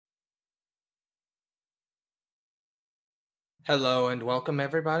Hello and welcome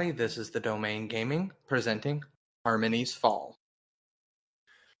everybody. This is the Domain Gaming presenting Harmony's Fall.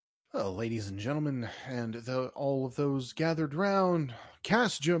 Well, ladies and gentlemen, and all of those gathered round,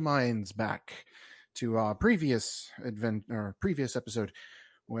 cast your minds back to our previous episode,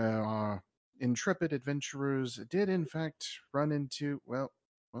 where our intrepid adventurers did in fact run into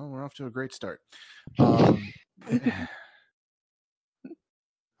we're off to a great start. Hold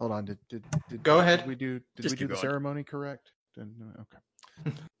on, did Go ahead. Did we do Just keep the going. ceremony correct?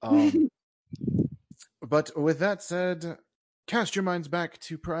 Okay. But with that said, cast your minds back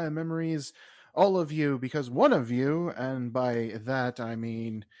to prior memories, all of you, because one of you, and by that I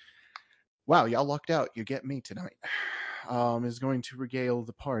mean, wow, y'all lucked out. You get me tonight. Is going to regale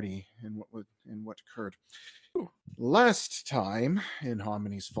the party in what occurred. Last time in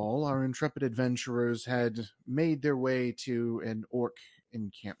Harmony's Fall, our intrepid adventurers had made their way to an orc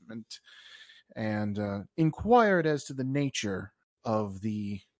encampment and inquired as to the nature of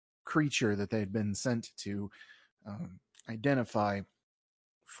the creature that they had been sent to identify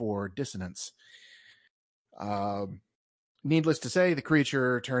for dissonance. Needless to say, the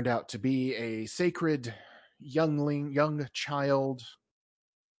creature turned out to be a sacred young child.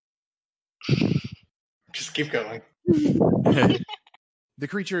 Just keep going. The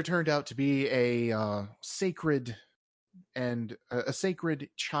creature turned out to be a sacred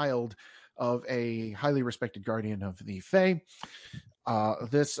child of a highly respected guardian of the Fae.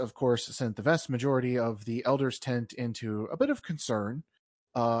 This, of course, sent the vast majority of the elders' tent into a bit of concern,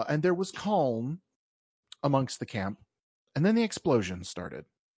 and there was calm amongst the camp, and then the explosion started.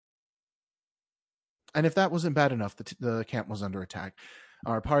 And if that wasn't bad enough, the camp was under attack.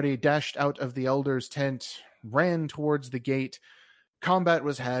 Our party dashed out of the elders' tent, ran towards the gate. Combat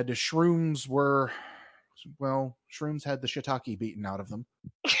was had. Shrooms had the shiitake beaten out of them.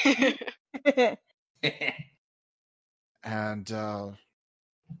 And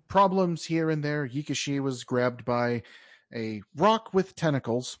problems here and there. Yikashi was grabbed by a rock with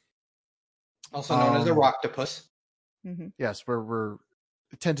tentacles. Also known as a rocktopus. Mm-hmm. Yes, we're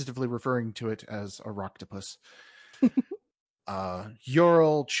tentatively referring to it as a rocktopus.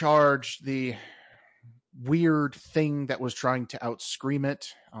 Ural charged the weird thing that was trying to outscream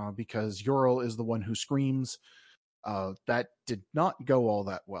it, because Ural is the one who screams. That did not go all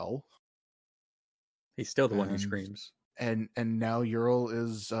that well. He's still the one who screams. And now Ural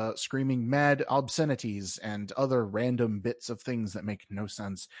is screaming mad obscenities and other random bits of things that make no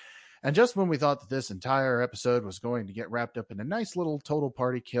sense. And just when we thought that this entire episode was going to get wrapped up in a nice little total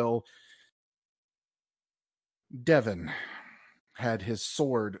party kill, Devin had his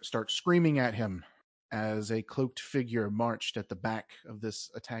sword start screaming at him as a cloaked figure marched at the back of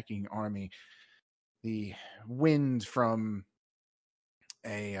this attacking army. The wind from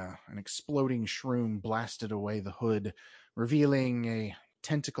an exploding shroom blasted away the hood, revealing a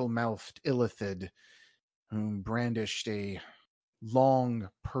tentacle-mouthed illithid whom brandished a long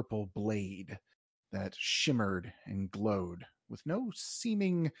purple blade that shimmered and glowed with no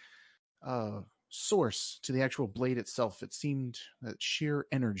seeming source to the actual blade itself. It seemed that sheer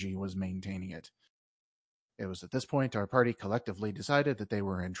energy was maintaining it. It was at this point our party collectively decided that they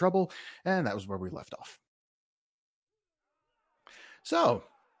were in trouble, and that was where we left off. So,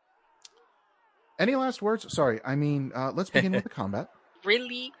 any last words? Sorry, I mean, let's begin with the combat.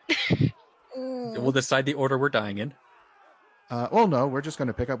 Really? We'll decide the order we're dying in. Well, no, we're just going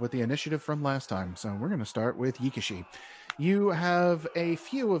to pick up with the initiative from last time. So we're going to start with Yikashi. You have a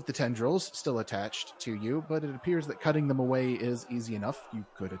few of the tendrils still attached to you, but it appears that cutting them away is easy enough. You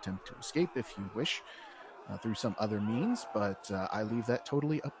could attempt to escape if you wish through some other means, but I leave that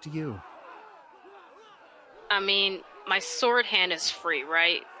totally up to you. I mean, my sword hand is free,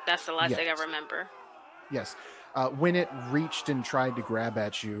 right? That's the last thing I remember. Yes. When it reached and tried to grab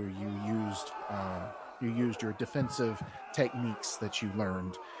at you, you used your defensive techniques that you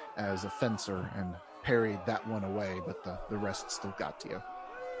learned as a fencer and parried that one away, but the rest still got to you.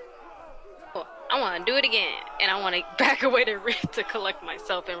 Well, I want to do it again, and I want to back away to collect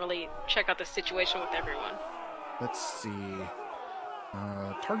myself and really check out the situation with everyone. Let's see.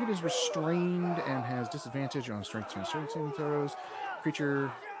 Target is restrained and has disadvantage on strength saving throws. Creature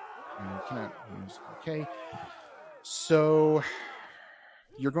cannot use. Okay. So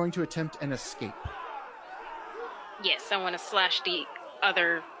you're going to attempt an escape. Yes, I want to slash the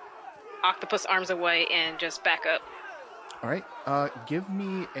other octopus arms away and just back up. All right. Give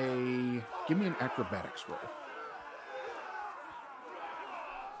me an acrobatics roll.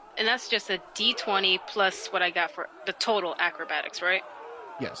 And that's just a D20 plus what I got for the total acrobatics, right?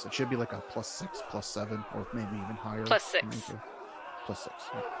 Yes, it should be like a +6, +7, or maybe even higher. +6. +6.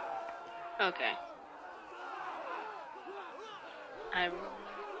 Yeah. Okay. I'm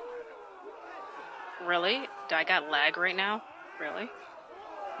really. Do I got lag right now? Really?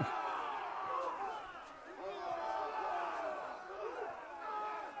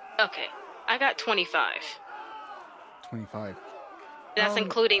 Okay, I got 25. 25. That's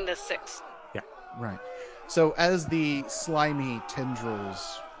including the 6. Right. So as the slimy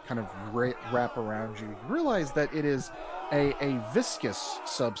tendrils kind of wrap around you, you realize that it is a viscous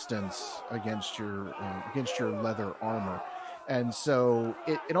substance against your leather armor, and so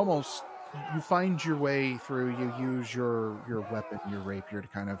it almost, you find your way through. You use your weapon, your rapier, to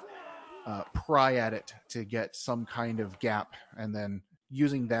kind of pry at it to get some kind of gap, and then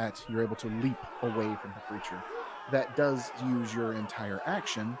using that, you're able to leap away from the creature. That does use your entire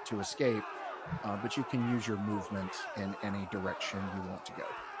action to escape. But you can use your movement in any direction you want to go.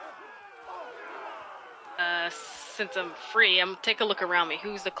 Since I'm free, I'm take a look around me.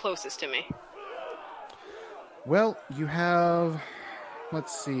 Who's the closest to me? Well, you have,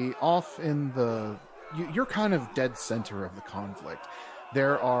 let's see, off in the, you're kind of dead center of the conflict.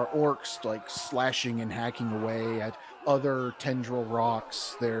 There are orcs like slashing and hacking away at other tendril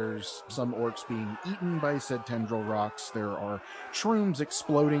rocks. There's some orcs being eaten by said tendril rocks. There are shrooms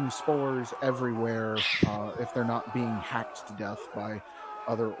exploding spores everywhere if they're not being hacked to death by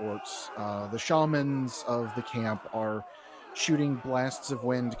other orcs. The shamans of the camp are shooting blasts of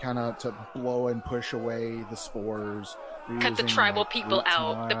wind kind of to blow and push away the spores. Cut the tribal people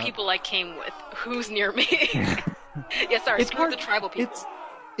out. The people I came with. Who's near me? Yeah, sorry. Screw the tribal people.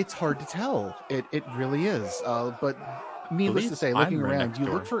 It's hard to tell. It really is. But needless to say, looking around, you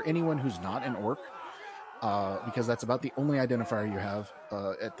look for anyone who's not an orc, because that's about the only identifier you have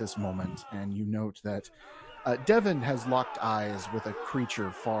at this moment. And you note that Devin has locked eyes with a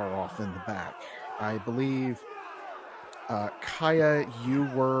creature far off in the back. I believe, Kaya, you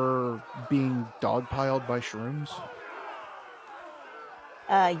were being dogpiled by shrooms.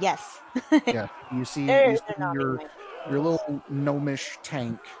 Yes. Yeah, you see your little gnomish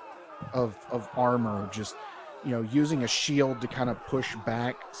tank of armor just, using a shield to kind of push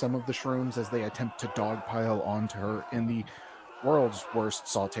back some of the shrooms as they attempt to dogpile onto her in the world's worst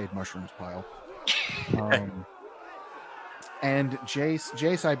sauteed mushrooms pile. And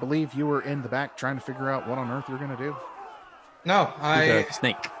Jace, I believe you were in the back trying to figure out what on earth you're going to do. No,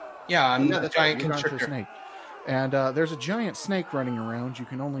 snake. Yeah, I'm the that's giant right. constrictor. Snake. And there's a giant snake running around. You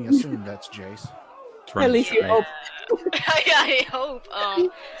can only assume that's Jace. At least you hope. I hope.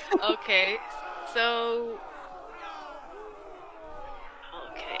 Okay. So.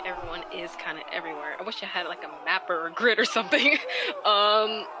 Okay, everyone is kind of everywhere. I wish I had like a map or a grid or something.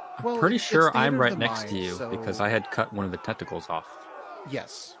 Well, Pretty sure I'm right next mind, to you because I had cut one of the tentacles off.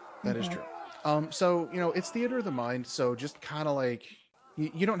 Yes, that is true. So, it's theater of the mind, so just kind of like,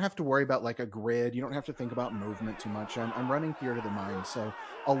 you don't have to worry about like a grid. You don't have to think about movement too much. I'm running theater of the mind, so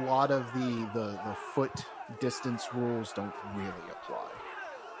a lot of the foot distance rules don't really apply.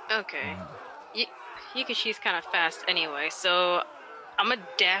 Okay. Yukishi's kind of fast anyway, so I'm gonna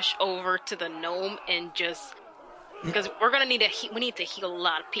dash over to the gnome and just, because we're gonna need we need to heal a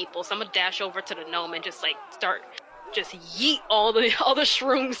lot of people, so I'm gonna dash over to the gnome and just like start just yeet all the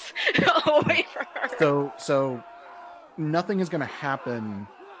shrooms away from her. So nothing is gonna happen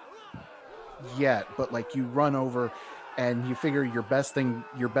yet, but like you run over and you figure your best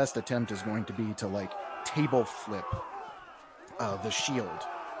attempt is going to be to like table flip the shield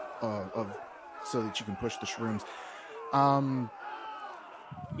so that you can push the shrooms.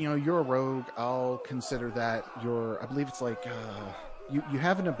 You're a rogue. I'll consider that I believe it's like you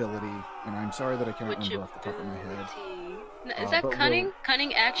have an ability, and I'm sorry that I can't remember off the top of my head. Is that cunning?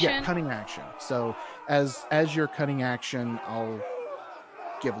 Cunning action? Yeah, cunning action. So as your cunning action, I'll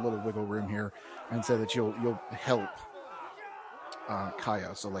give a little wiggle room here and say that you'll help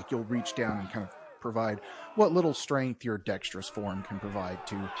Kaya. So like you'll reach down and kind of provide what little strength your dexterous form can provide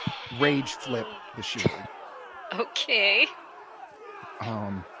to rage flip the shield. Okay.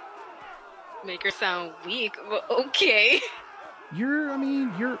 Make her sound weak, but okay. You're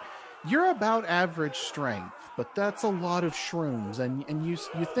about average strength, but that's a lot of shrooms, and you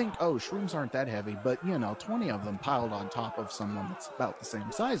think, oh, shrooms aren't that heavy, but 20 of them piled on top of someone that's about the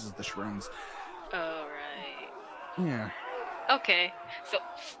same size as the shrooms. All right. Yeah. Okay. So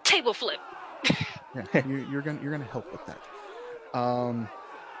table flip. Yeah, you're gonna help with that.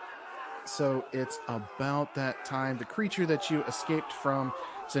 So it's about that time. The creature that you escaped from,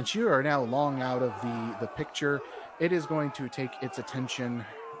 since you are now long out of the picture, it is going to take its attention,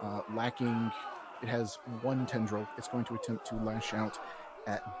 lacking. It has one tendril. It's going to attempt to lash out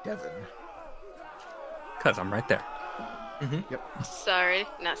at Devin. Because I'm right there. Mm-hmm. Yep. Sorry,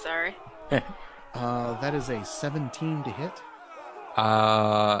 not sorry. That is a 17 to hit.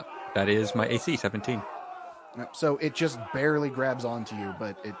 That is my AC, 17. So it just barely grabs onto you,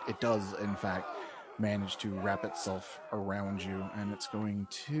 but it does, in fact, manage to wrap itself around you, and it's going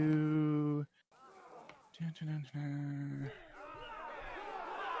to...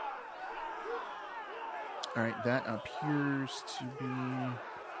 All right, that appears to be...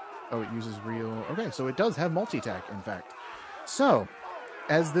 Oh, it uses real... Okay, so it does have multi-attack, in fact. So,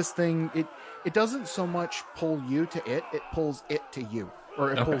 as this thing... It doesn't so much pull you to it, it pulls it to you.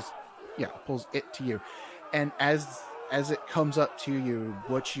 Or it pulls... Yeah, it pulls it to you. And as it comes up to you,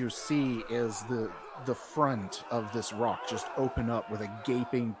 what you see is the front of this rock just open up with a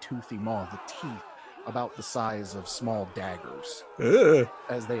gaping, toothy maw, the teeth about the size of small daggers,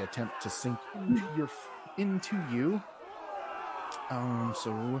 as they attempt to sink into you.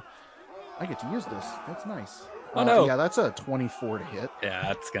 So I get to use this. That's nice. Oh no! Yeah, that's a 24 to hit. Yeah,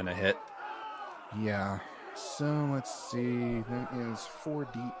 that's gonna hit. Yeah. So let's see. That is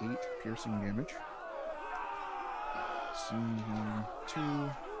 4d8 piercing damage. So 1, 2,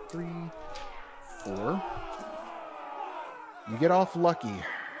 3, 4. You get off lucky.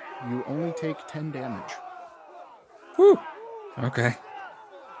 You only take 10 damage. Whew. Okay.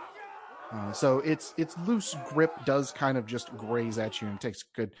 So its loose grip does kind of just graze at you and takes a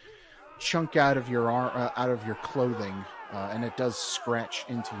good chunk out of your arm, out of your clothing, and it does scratch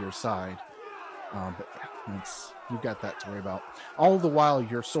into your side. But yeah, you've got that to worry about. All the while,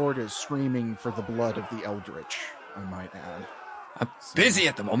 your sword is screaming for the blood of the Eldritch, I might add. I'm busy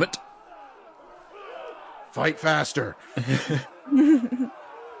at the moment. Fight faster.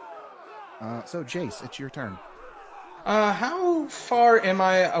 So, Jace, it's your turn. How far am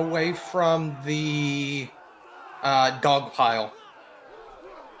I away from the dog pile?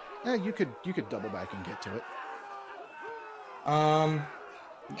 Yeah, you could double back and get to it.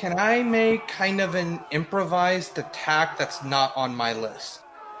 Can I make kind of an improvised attack that's not on my list?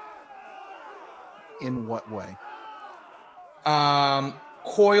 In what way?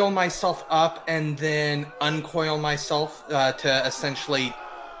 Coil myself up and then uncoil myself to essentially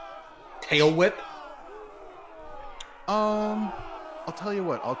tail whip. I'll tell you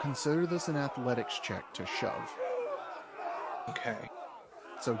what. I'll consider this an athletics check to shove. Okay.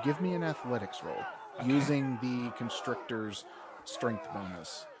 So give me an athletics roll using the constrictor's strength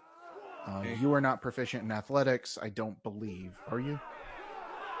bonus. Okay. You are not proficient in athletics, I don't believe. Are you?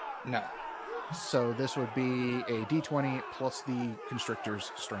 No. So this would be a d20 plus the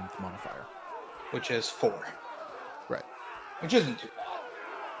constrictor's strength modifier. Which is 4. Right. Which isn't too bad.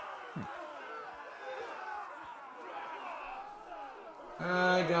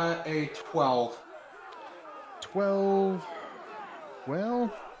 I got a 12. 12.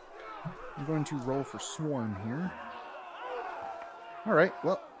 Well, I'm going to roll for Swarm here. All right,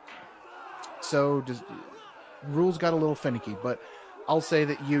 well, so rules got a little finicky, but I'll say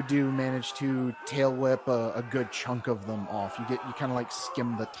that you do manage to tail whip a good chunk of them off. You kind of like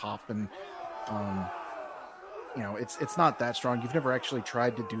skim the top, and it's not that strong. You've never actually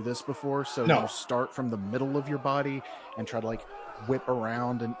tried to do this before, so No. You start from the middle of your body and try to like whip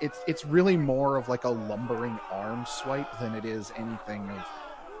around, and it's really more of like a lumbering arm swipe than it is anything of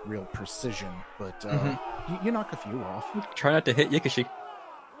real precision. But you knock a few off. Try not to hit Yikashi.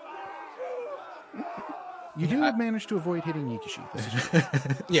 You do manage to avoid hitting Yikashi. This is true.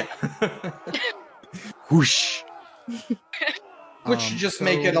 Yeah. Whoosh. Which just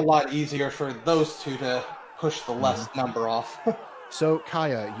make it a lot easier for those two to push the less number off. So,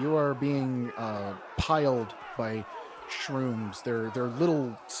 Kaya, you are being piled by shrooms. They're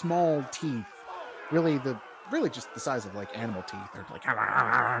little, small teeth. Really just the size of like animal teeth. They're like,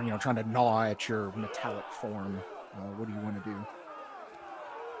 trying to gnaw at your metallic form. What do you want to do?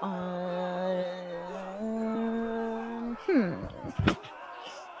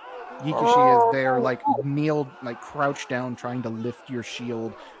 Yikashi is there, like kneeled, like crouched down, trying to lift your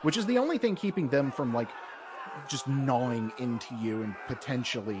shield, which is the only thing keeping them from like just gnawing into you and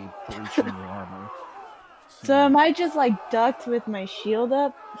potentially breaching your armor. So am I just like ducked with my shield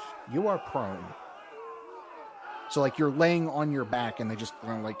up? You are prone. So like you're laying on your back and they just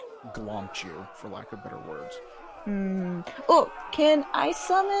kind of like glomp you, for lack of better words. Oh, can I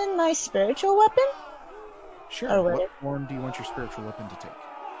summon my spiritual weapon? Sure. Oh, what form do you want your spiritual weapon to take?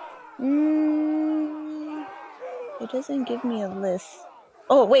 It doesn't give me a list.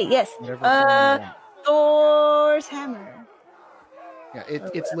 Oh, wait, yes. Whatever form you want. Thor's hammer. Yeah,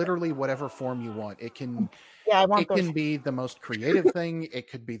 it's literally whatever form you want. It can I want it can be the most creative thing. It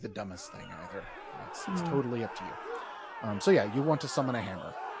could be the dumbest thing either. It's totally up to you. So yeah, you want to summon a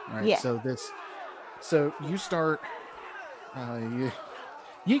hammer, right? Yeah. So you start.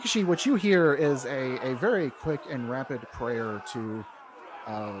 Yikashi, what you hear is a very quick and rapid prayer to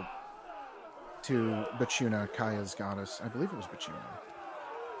Bachuna, Kaya's goddess. I believe it was Bachuna.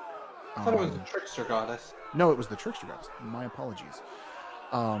 I thought it was the trickster goddess. No, it was the trickster goddess. My apologies.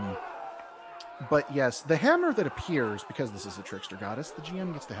 But yes, the hammer that appears, because this is a trickster goddess, the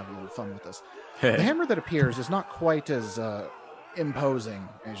GM gets to have a little fun with this. The hammer that appears is not quite as imposing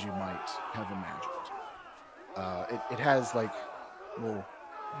as you might have imagined. It has like little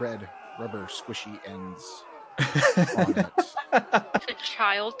red rubber squishy ends on it. A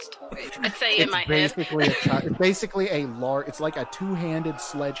child's toy. I say in my head. It's basically a large. It's like a two-handed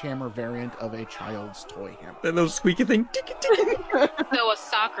sledgehammer variant of a child's toy hammer. That little squeaky thing. So a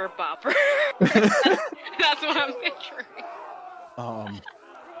soccer bopper. That's what I'm picturing.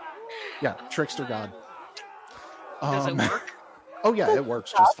 Yeah, trickster god. Does it work? Oh yeah, it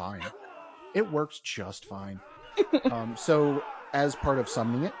works just fine. It works just fine. So as part of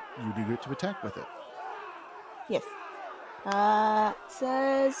summoning it, you do get to attack with it. Yes.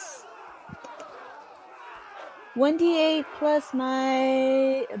 Says 1d8 plus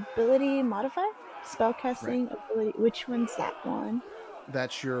my ability modifier? Spellcasting ability. Which one's that one?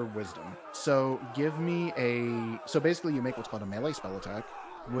 That's your wisdom. So give me a... So basically you make what's called a melee spell attack,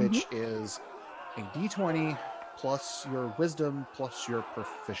 which is a d20 plus your wisdom plus your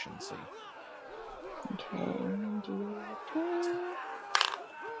proficiency. Okay.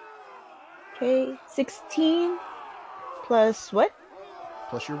 Okay, 16 plus what?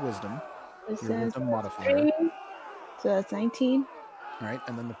 Plus your wisdom. This Your is wisdom modifier. 3. So that's 19. All right,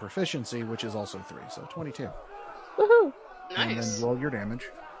 and then the proficiency, which is also 3, so 22. Woohoo! And Nice. then roll your damage.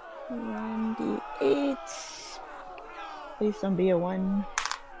 1d8. Please don't be a 1.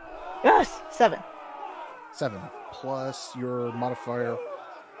 Yes! 7. 7 plus your modifier.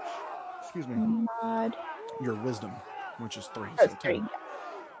 Excuse me. Mod. Your wisdom, which is 3. Oh, So 3. 10.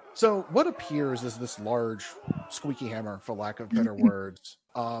 So what appears is this large squeaky hammer, for lack of better words.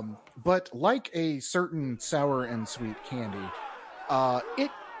 But like a certain sour and sweet candy,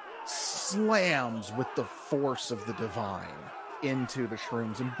 it slams with the force of the divine into the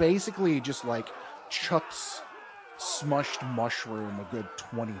shrooms and basically just like chucks smushed mushroom a good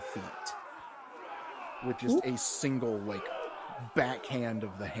 20 feet with just a single like backhand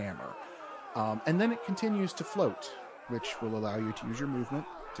of the hammer. And then it continues to float, which will allow you to use your movement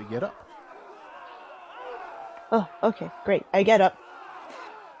to get up. Oh, okay, great. I get up.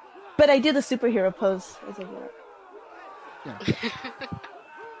 But I do the superhero pose as I get up. Yeah.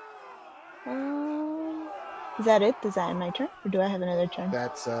 Is that it? Is that my turn? Or do I have another turn?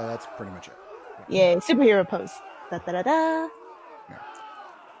 That's pretty much it. Yay, superhero pose. Da da da da.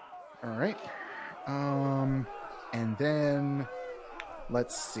 All right. And then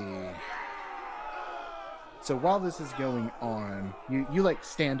let's see. So while this is going on, you like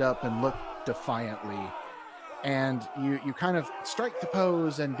stand up and look defiantly, and you kind of strike the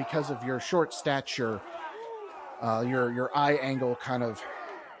pose, and because of your short stature, your eye angle kind of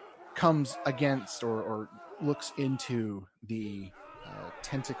comes against or looks into the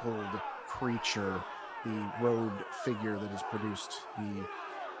tentacled creature, the robed figure that has produced the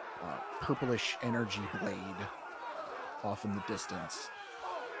purplish energy blade off in the distance.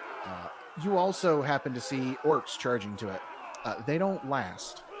 You also happen to see orcs charging to it. They don't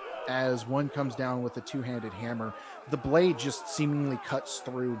last. As one comes down with a two-handed hammer, the blade just seemingly cuts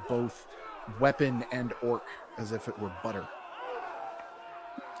through both weapon and orc as if it were butter.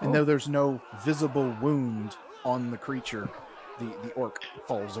 And though there's no visible wound on the creature, the orc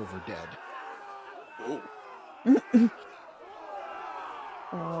falls over dead.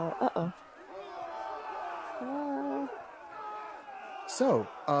 Uh-oh. So,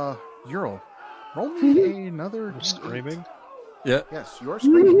 Ural, roll me another D8. Screaming. Yeah. Yes, you're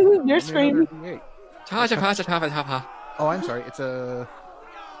screaming. You're Roll me screaming. another D8. Ha. Oh, I'm sorry. It's a...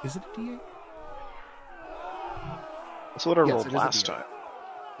 Is it a D8? That's what I Yes, rolled it is a last D8. time.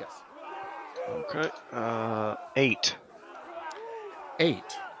 Yes. Okay. 8.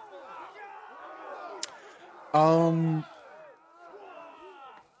 8.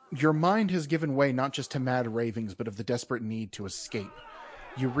 Your mind has given way not just to mad ravings, but of the desperate need to escape.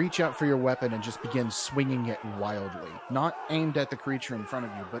 You reach out for your weapon and just begin swinging it wildly. Not aimed at the creature in front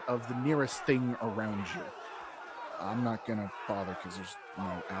of you, but of the nearest thing around you. I'm not going to bother because there's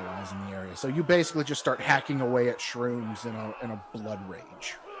no allies in the area. So you basically just start hacking away at shrooms in a blood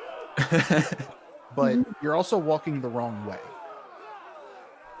rage. But you're also walking the wrong way.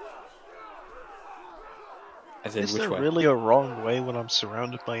 As in, Is which there way? really a wrong way when I'm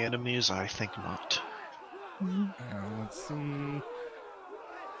surrounded by enemies? I think not. Let's see.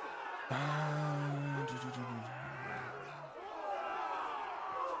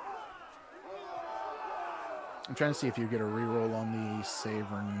 I'm trying to see if you get a reroll on the save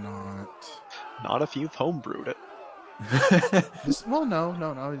or not. Not if you've homebrewed it.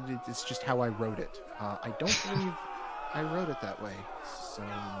 No. It's just how I wrote it. I don't believe I wrote it that way. So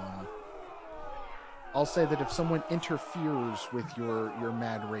I'll say that if someone interferes with your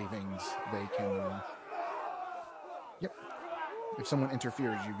mad ravings, they can. Yep. If someone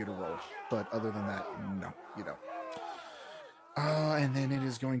interferes, you get a roll. But other than that, no, you don't. And then it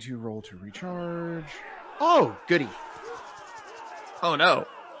is going to roll to recharge. Oh, goody. Oh no.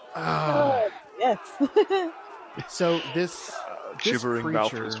 Yes. So this Shivering creature,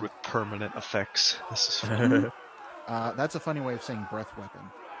 Malthus with permanent effects. This is fun. that's a funny way of saying breath weapon.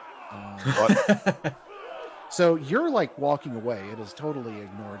 What? So you're like walking away. It has totally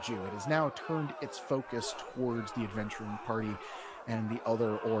ignored you. It has now turned its focus towards the adventuring party and the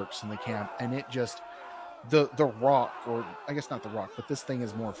other orcs in the camp. And it just, the rock, or I guess not the rock, but this thing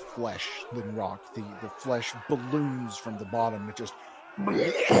is more flesh than rock. The flesh balloons from the bottom. It just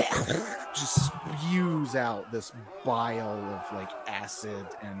spews out this bile of like acid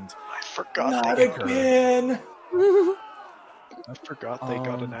and I forgot Not they again. I forgot they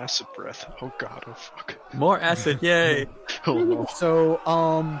got an acid breath. Oh god, oh fuck. More acid, yay! Oh no. so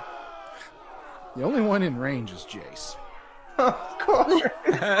the only one in range is Jace. Of course.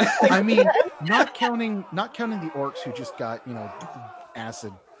 I mean, not counting the orcs who just got,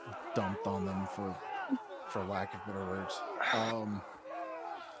 acid dumped on them for lack of better words.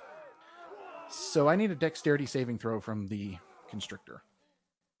 So I need a dexterity saving throw from the constrictor.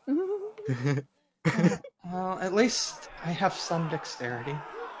 Well, at least I have some dexterity.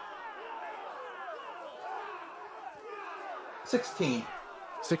 16.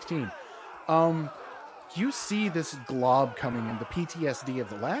 16. You see this glob coming in. The PTSD of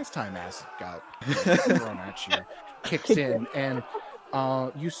the last time acid got thrown at you kicks in, and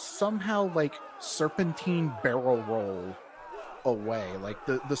you somehow like serpentine barrel roll away. Like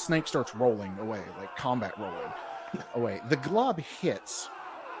the snake starts rolling away, like combat rolling away. The glob hits,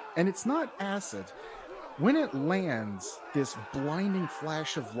 and it's not acid. When it lands, this blinding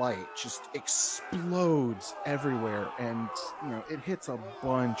flash of light just explodes everywhere, and it hits a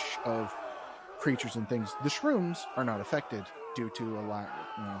bunch of creatures and things. The shrooms are not affected due to a lot,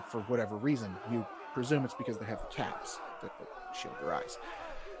 for whatever reason. You presume it's because they have caps that shield their eyes.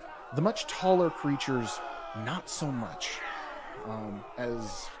 The much taller creatures, not so much,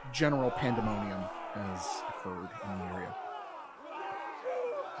 as general pandemonium has occurred in the area.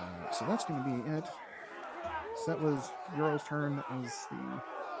 So that's going to be it. So that was Euro's turn. That was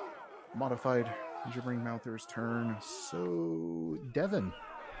the modified Gibbering Mouther's turn. So, Devin.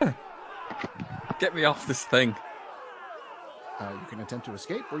 Get me off this thing. You can attempt to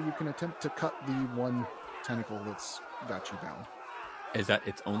escape, or you can attempt to cut the one tentacle that's got you bound. Is that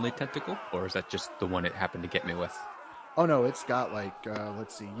its only tentacle, or is that just the one it happened to get me with? Oh no, it's got like,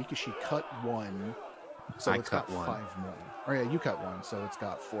 let's see, Yukishi cut one, so it's got one. 5 more. Oh yeah, you cut one, so it's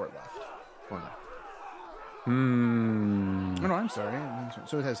got 4 left. 4 left. Oh no, I'm sorry.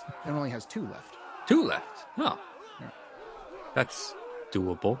 So it only has 2 left. 2 left. Oh. Yeah. That's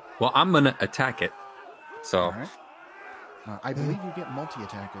doable. Well, I'm going to attack it. So. All right. I believe you get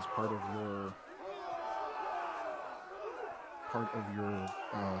multi-attack as part of your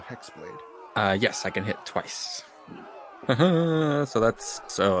Hexblade. Yes, I can hit twice. so that's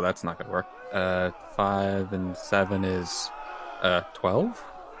not going to work. 5 and 7 is 12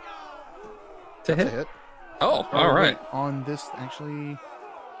 to That's hit. a hit. Oh, all right. Wait, on this, actually,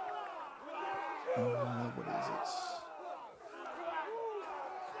 what is it?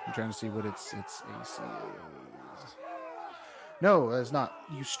 I'm trying to see what its AC is. No, it's not.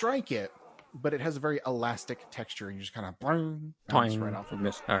 You strike it, but it has a very elastic texture, and you just kind of bounce right off of it.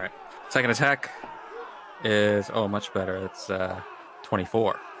 Miss. All right. Second attack is much better. It's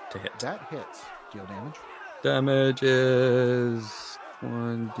 24 to hit. That hits. Deal damage. Damage is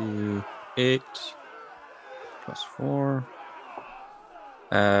 1d8 plus 4.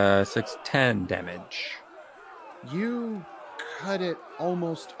 6, 10 damage. You cut it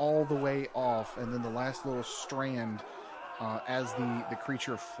almost all the way off, and then the last little strand, as the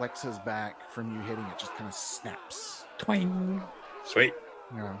creature flexes back from you hitting it, just kind of snaps. Twang. Sweet.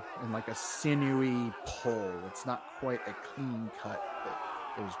 In like a sinewy pull. It's not quite a clean cut,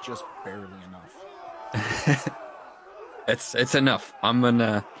 but it was just barely enough. It's enough. I'm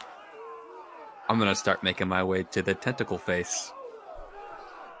gonna start making my way to the tentacle face.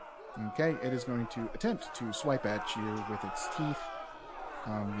 Okay, it is going to attempt to swipe at you with its teeth.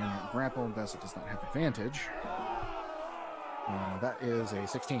 You're not grappled, thus it does not have advantage. That is a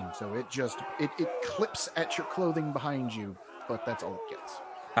 16, so it clips at your clothing behind you, but that's all it gets.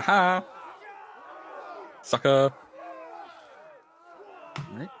 Haha! Sucker. All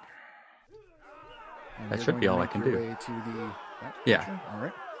right. And That you're should going be to all I make can your do. way to that Yeah. creature? All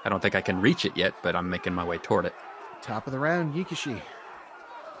right. I don't think I can reach it yet, but I'm making my way toward it. Top of the round, Yikishi.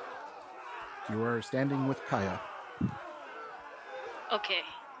 You are standing with Kaya. Okay.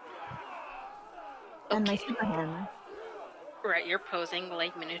 And my Okay. super hammer. Right, you're posing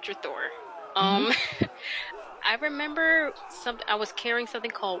like miniature Thor. Mm-hmm. I remember something. I was carrying something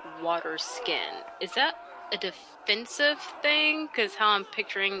called water skin. Is that a defensive thing? Because how I'm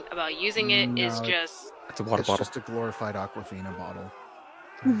picturing about using it is No, just. It's a water It's bottle. just a glorified Aquafina bottle.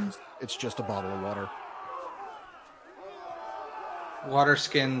 It's just a bottle of water. Water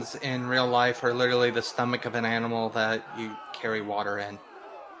skins in real life are literally the stomach of an animal that you carry water in.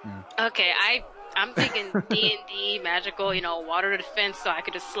 Okay, I'm thinking D&D magical, water defense, so I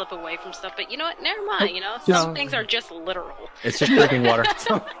could just slip away from stuff. But you know what? Never mind. Some things are just literal. It's just drinking water.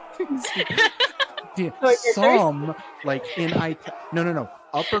 Some, like in no,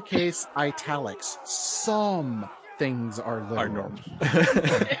 uppercase italics. Some things are literal. Are normal.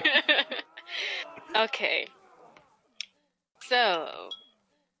 Okay. So.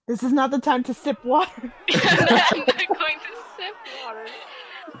 This is not the time to sip water. I'm not going to sip water.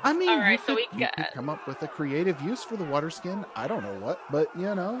 I mean, All right, you so could, we you got- could come up with a creative use for the water skin. I don't know what, but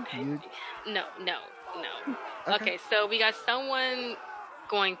you. No. Okay, so we got someone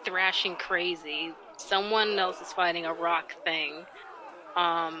going thrashing crazy. Someone else is fighting a rock thing.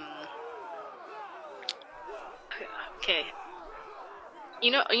 Okay. You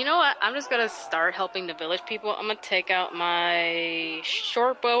know what? I'm just gonna start helping the village people. I'm gonna take out my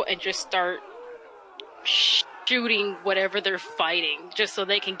short bow and just start shooting whatever they're fighting, just so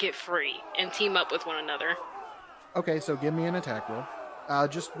they can get free and team up with one another. Okay, so give me an attack roll.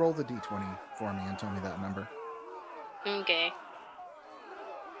 Just roll the d20 for me and tell me that number. Okay.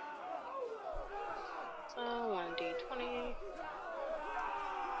 So 1d20.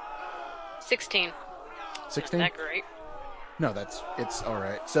 16. 16? Not that great. No, it's all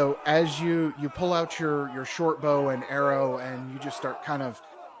right. So as you pull out your short bow and arrow, and you just start kind of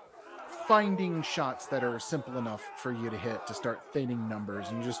finding shots that are simple enough for you to hit to start thinning numbers,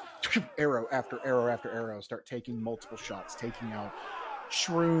 and you just arrow after arrow after arrow start taking multiple shots, taking out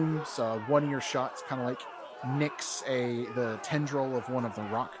shrooms. One of your shots kind of like nicks the tendril of one of the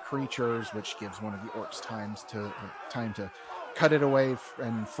rock creatures, which gives one of the orcs time to cut it away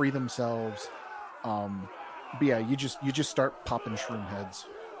and free themselves. But yeah, you just start popping shroom heads,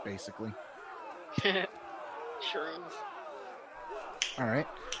 basically. Shrooms. All right.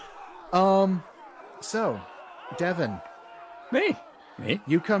 So, Devin, Me?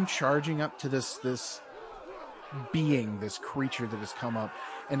 you come charging up to this being, this creature that has come up,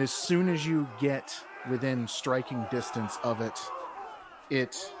 and as soon as you get within striking distance of it,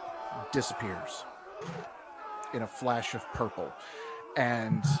 it disappears in a flash of purple.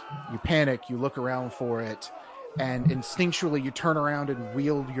 And you panic, you look around for it, and instinctually you turn around and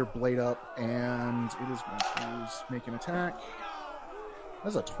wield your blade up, and it is going to make an attack.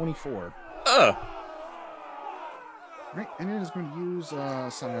 That's a 24. Right, and it is going to use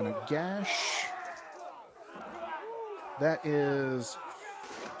Psionic Gash. That is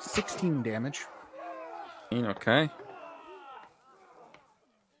 16 damage. Okay.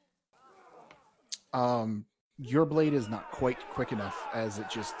 Your blade is not quite quick enough as it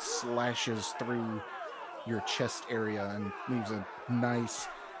just slashes through your chest area and leaves a nice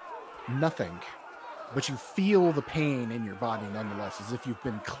nothing. But you feel the pain in your body nonetheless, as if you've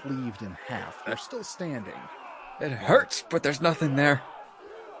been cleaved in half. You're still standing. It hurts, but there's nothing there.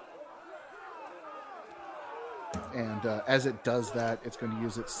 And as it does that, it's going to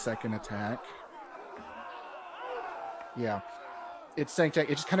use its second attack. Yeah. Its second attack,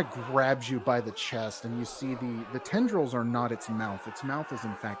 it just kind of grabs you by the chest, and you see the tendrils are not its mouth. Its mouth is,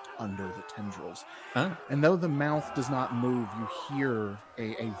 in fact, under the tendrils. Oh. And though the mouth does not move, you hear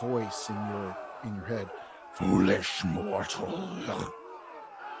a voice in your head. Foolish mortal.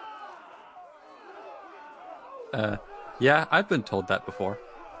 Yeah, I've been told that before.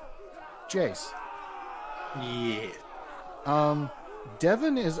 Jace. Yeah.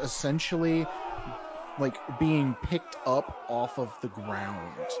 Devin is essentially like being picked up off of the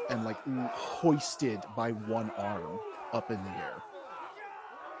ground and like hoisted by one arm up in the air.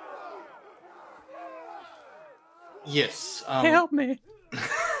 Yes. Help me.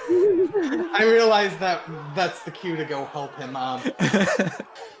 I realize that's the cue to go help him.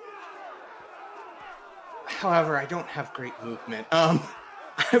 However, I don't have great movement. I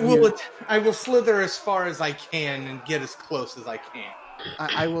will slither as far as I can and get as close as I can.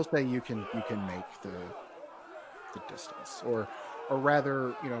 I will say you can make the distance, or or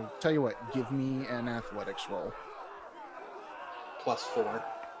rather, tell you what, give me an athletics roll. +4.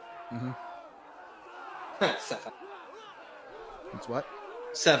 Mm-hmm. 7. It's what?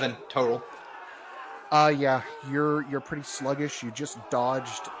 7 total. Yeah, you're pretty sluggish. You just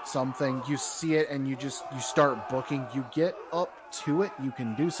dodged something. You see it and you start booking. You get up to it. You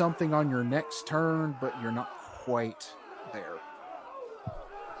can do something on your next turn, but you're not quite there.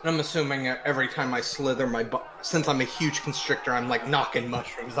 I'm assuming every time I slither since I'm a huge constrictor, I'm like knocking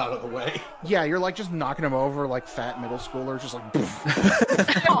mushrooms out of the way. Yeah, you're like just knocking them over like fat middle schoolers, just like.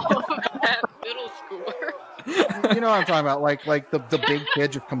 Oh, that middle schooler. You know what I'm talking about? Like the big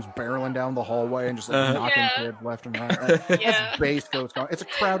kid just comes barreling down the hallway and just like knocking kids left and right. That's basically what's going on. It's a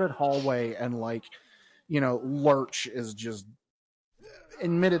crowded hallway, and Lurch is just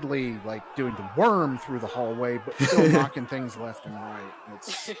admittedly like doing the worm through the hallway, but still knocking things left and right.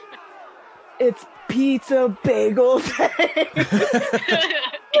 It's pizza bagel day.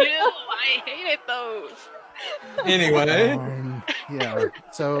 Ew, I hated those. Anyway. Yeah.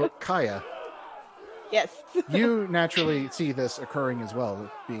 So, Kaya. Yes. You naturally see this occurring as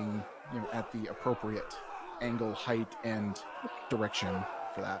well, being at the appropriate angle, height, and direction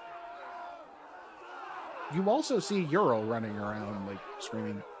for that. You also see Ural running around, like,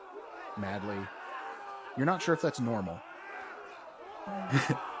 screaming madly. You're not sure if that's normal.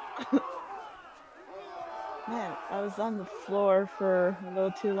 Man, I was on the floor for a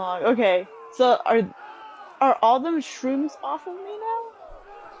little too long. Okay, so are all those shrooms off of me now?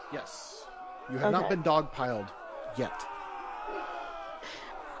 Yes. You have not been dogpiled yet.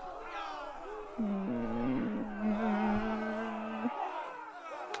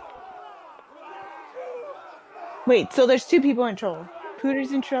 Wait, so there's two people in trouble.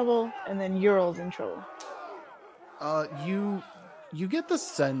 Pooter's in trouble, and then Ural's in trouble. You get the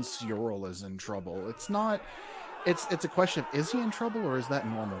sense Ural is in trouble. It's not. It's a question of, is he in trouble or is that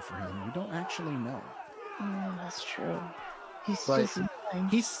normal for him? You don't actually know. That's true. He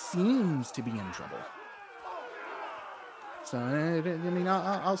seems to be in trouble. So I mean,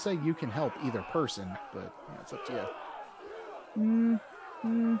 I'll say you can help either person, but it's up to you.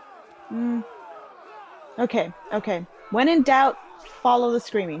 Okay. When in doubt, follow the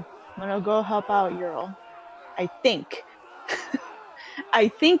screaming. I'm gonna go help out Ural. I think. I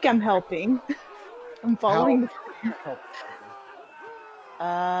think I'm helping. I'm following.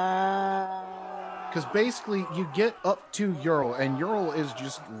 Because basically, you get up to Ural, and Ural is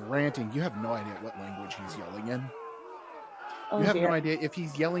just ranting. You have no idea what language he's yelling in. You have no idea if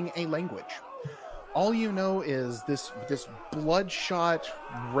he's yelling a language. All you know is this bloodshot,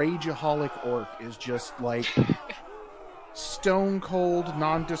 rageaholic orc is just like stone cold,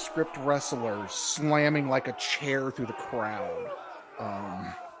 nondescript wrestler slamming like a chair through the crowd.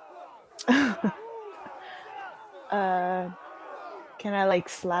 Can I like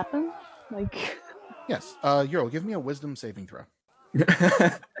slap him? Like. Yes. Ural, give me a wisdom saving throw.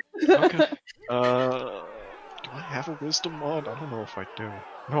 Okay. Do I have a wisdom mod? I don't know if I do.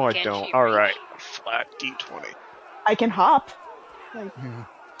 No, I don't. Alright. Flat D20. I can hop. Like...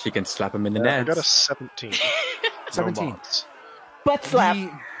 She can slap him in the nuts. I got a 17. 17. No mods. Butt slap.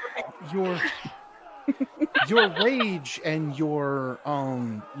 Your rage and your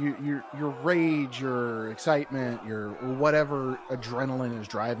rage, your excitement, your whatever adrenaline is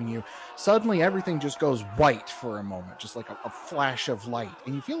driving you, suddenly everything just goes white for a moment, just like a flash of light,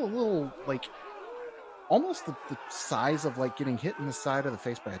 and you feel a little like almost the size of like getting hit in the side of the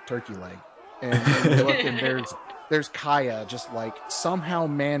face by a turkey leg. And you look, and there's Kaya just like somehow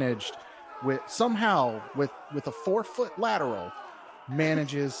managed with a 4-foot lateral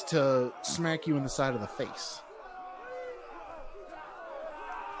manages to smack you in the side of the face.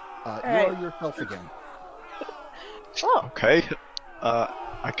 You are yourself again. Oh. Okay.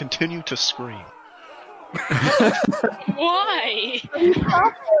 I continue to scream. Why?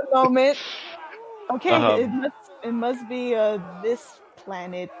 Stop for a moment. Okay, it must be this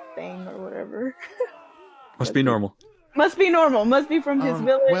planet thing or whatever. Must be normal. Must be normal. Must be from his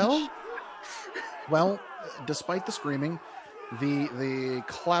village. Well, despite the screaming, the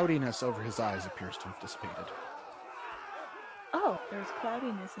cloudiness over his eyes appears to have dissipated. Oh, there's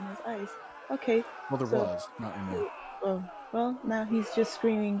cloudiness in his eyes. Okay. Well, there was, not anymore. Well, now he's just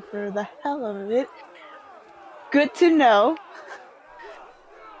screaming for the hell of it. Good to know.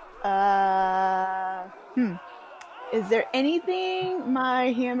 Is there anything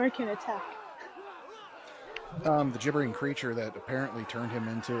my hammer can attack? The gibbering creature that apparently turned him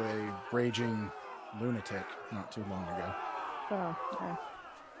into a raging lunatic not too long ago. Oh,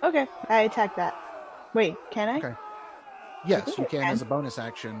 okay. I attack that. Wait, can I? Okay. Yes, you can as a bonus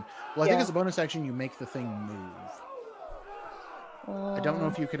action. Well, I think as a bonus action, you make the thing move. I don't know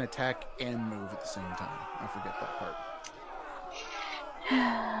if you can attack and move at the same time. I forget that part.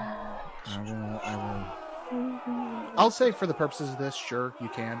 I'll say for the purposes of this, sure, you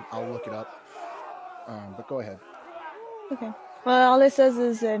can. I'll look it up. But go ahead. Okay. Well, all it says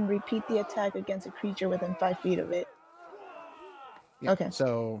is and repeat the attack against a creature within 5 feet of it. Yeah, Okay.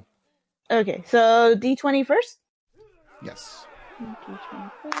 So, Okay, so D20 first? yes.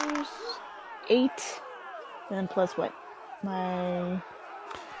 D20 first. 8. Then plus what?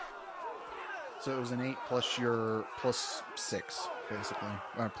 So it was an 8 plus your plus 6, basically.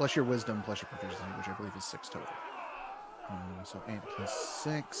 Plus your wisdom, plus your proficiency, which I believe is 6 total. So 8 plus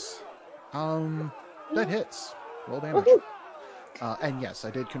 6. That hits. Roll damage. And yes,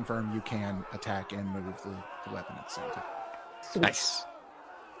 I did confirm you can attack and move the weapon at the same time. Sweet. Nice.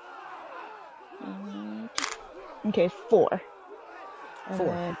 Okay, 4. And 4.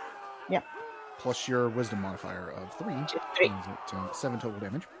 then- yeah. Plus your wisdom modifier of 3. 3. Brings it to 7 total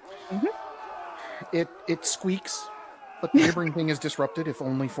damage. Mhm. It squeaks, but the neighboring thing is disrupted, if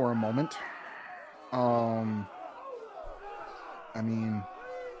only for a moment. I mean,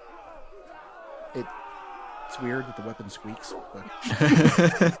 it's weird that the weapon squeaks, but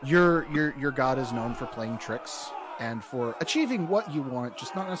your god is known for playing tricks and for achieving what you want,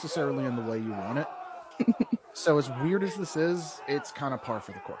 just not necessarily in the way you want it. So as weird as this is, it's kind of par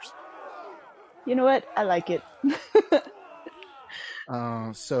for the course. You know what? I like it.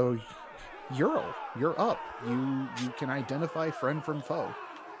 So Ural, you're up. You can identify friend from foe.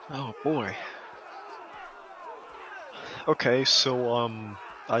 Oh boy. Okay, so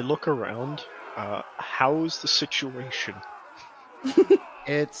I look around. How's the situation?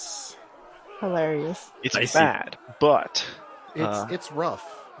 It's Hilarious. It's I see. bad, but it's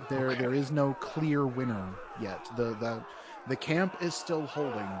rough. Okay. There is no clear winner yet. The camp is still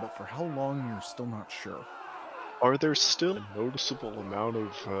holding, but for how long you're still not sure. are there still a noticeable amount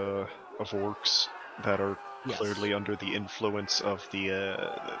of orcs that are Yes. clearly under the influence of the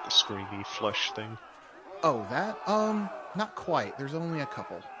screamy flesh thing? Oh, that not quite. There's only a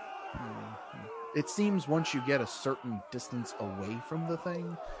couple. It seems once you get a certain distance away from the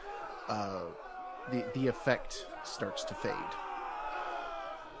thing, the effect starts to fade.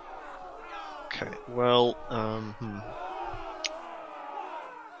 Okay, well,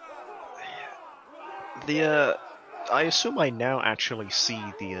 I assume I now actually see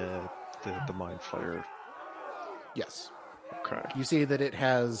the mind flayer. Yes. Okay. You see that it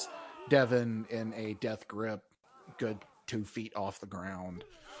has Devin in a death grip, good 2 feet off the ground.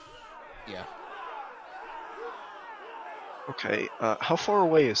 Yeah. Okay, how far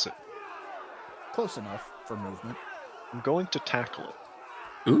away is it? Close enough for movement. I'm going to tackle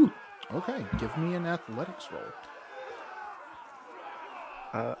it. Ooh. Okay, give me an athletics roll.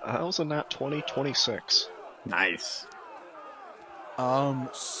 How's a nat 20? 26. Nice.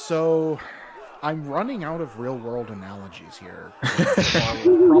 So I'm running out of real world analogies here.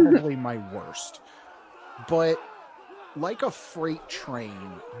 Probably my worst. But like a freight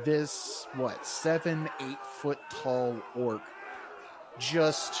train, this 7-8 foot tall orc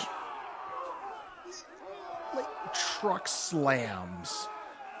just like truck slams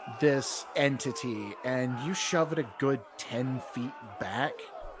this entity, and you shove it a good 10 feet back.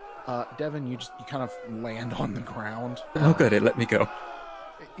 Devin, you kind of land on the ground. Oh, good. It let me go.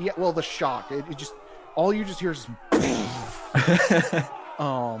 Yeah, well, the shock. It just all you just hear is.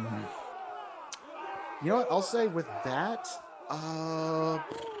 You know what? I'll say with that.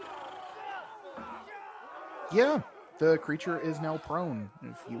 Yeah, the creature is now prone.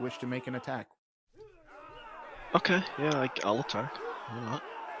 If you wish to make an attack. Okay, yeah, I'll attack. Why not?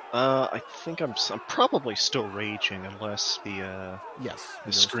 I think I'm probably still raging unless the Yes,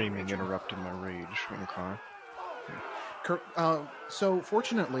 the screaming interrupted my rage. Okay. So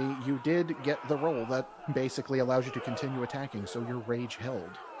fortunately, you did get the roll that basically allows you to continue attacking. So your rage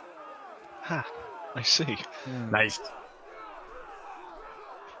held. Ha, I see. Nice.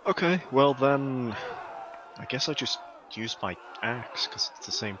 Okay, well then, I guess I just use my axe because it's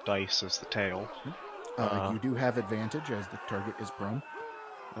the same dice as the tail. You do have advantage as the target is prone.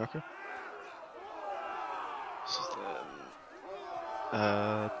 Okay. So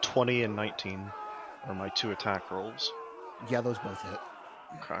then, 20 and 19 are my 2 attack rolls. Yeah, those both hit.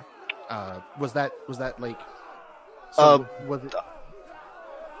 Okay. Was that like? So was it?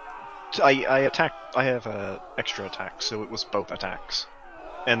 I attacked. I have a extra attack, so it was both attacks,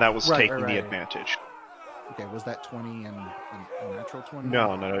 and that was taking the advantage. Okay, was that 20 and a natural 20?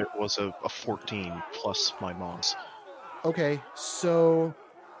 No, it was a 14 plus my mods. Okay, so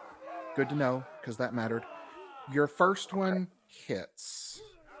good to know because that mattered. Your first one hits,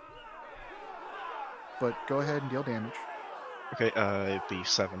 but go ahead and deal damage. Okay, it'd be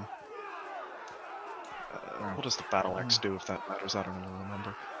 7. Wow. What does the battle axe do, if that matters? I don't really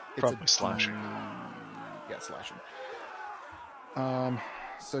remember. It's Probably slashing. Yeah, slashing.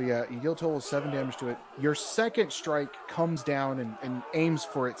 So yeah, you deal total of 7 damage to it. Your second strike comes down and aims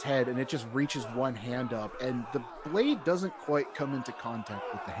for its head, and it just reaches one hand up, and the blade doesn't quite come into contact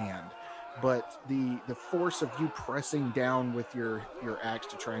with the hand. But the force of you pressing down with your axe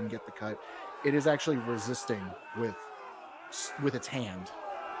to try and get the cut, it is actually resisting with its hand.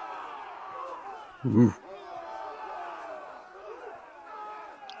 Ooh.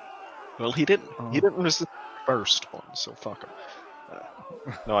 Well, he didn't resist the first one, so fuck him.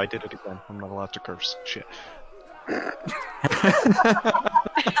 No, I did it again. I'm not allowed to curse. Shit. I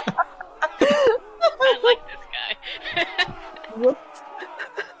like this guy. Whoops.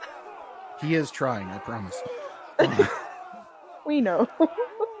 He is trying, I promise. We know.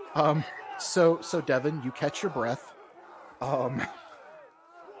 So Devin, you catch your breath.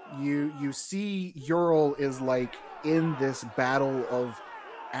 You see Ural is like in this battle of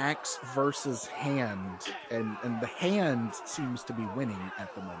axe versus hand, and the hand seems to be winning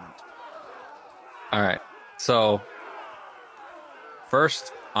at the moment. All right. So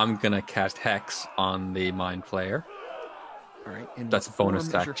first, I'm gonna cast Hex on the Mind Flayer. All right, and That's what a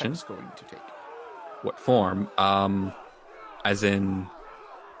bonus form is your action. Hex going to take? What form? As in,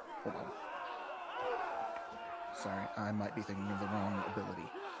 Hold on. Sorry, I might be thinking of the wrong ability.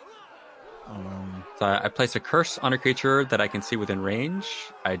 so I place a curse on a creature that I can see within range.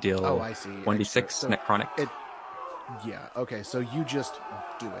 I deal Oh, I see. 1d6 Extra. So necronic. yeah. Okay, so you just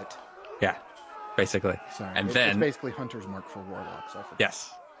do it. Yeah, basically. Sorry, And it's then basically Hunter's Mark for warlocks. I forgot.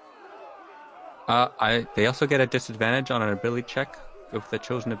 yes. They also get a disadvantage on an ability check with the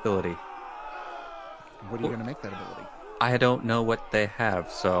chosen ability. What are you going to make that ability? I don't know what they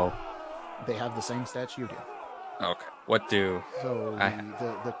have, so They have the same stats you do. okay. What do So I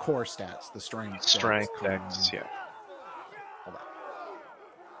the core stats, the strength, Strength, con, Dex, yeah. all that.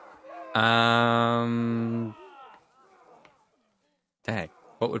 Dang,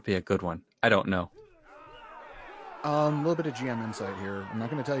 what would be a good one? I don't know. A little bit of GM insight here. I'm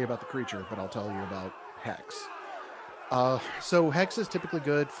not going to tell you about the creature, but I'll tell you about Hex. So Hex is typically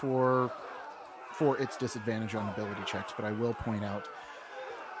good for its disadvantage on ability checks, but I will point out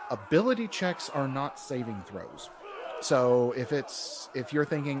ability checks are not saving throws. So if you're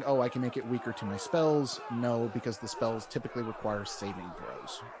thinking, oh, I can make it weaker to my spells, no, because the spells typically require saving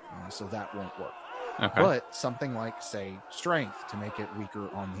throws, so that won't work. Okay. But something like, say, strength to make it weaker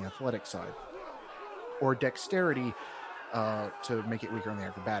on the athletic side, or dexterity to make it weaker on the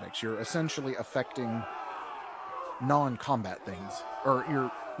acrobatics. You're essentially affecting non-combat things, or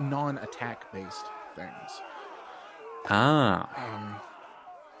your non-attack based things.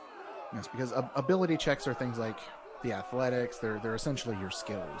 Yes, because ability checks are things like the athletics. They're essentially your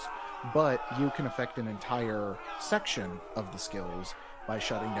skills, but you can affect an entire section of the skills by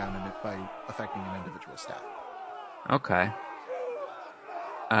shutting down by affecting an individual stat. Okay.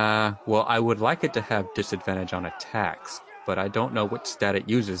 Well, I would like it to have disadvantage on attacks, but I don't know what stat it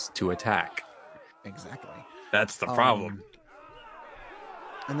uses to attack. Exactly. That's the problem.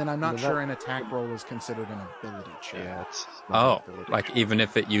 And then I'm not sure an attack roll is considered an ability check. Yeah, it's not an ability like check. even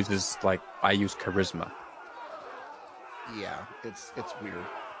if it uses, like, I use charisma. Yeah, it's weird.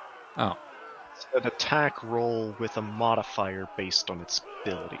 Oh, It's an attack roll with a modifier based on its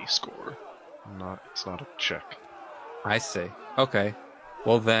ability score. It's not a check. I see. Okay.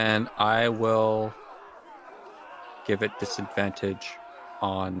 Well, then I will give it disadvantage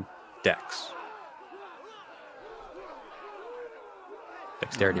on Dex.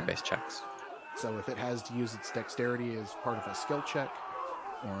 Dexterity-based checks. So if it has to use its dexterity as part of a skill check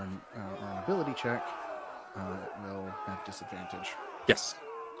or an ability check, it will have disadvantage. Yes.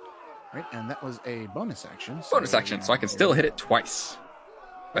 Right, and that was a bonus action. Bonus action, so I can still hit it twice.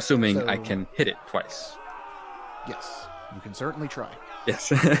 Assuming I So- can hit it twice. Yes, you can certainly try.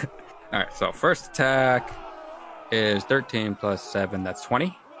 Yes. Alright, so first attack is 13 plus 7, that's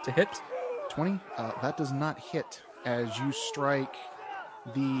 20 to hit. 20. That does not hit. As you strike,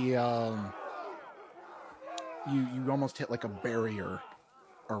 the you almost hit like a barrier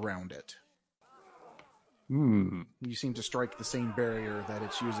around it. Hmm. You seem to strike the same barrier that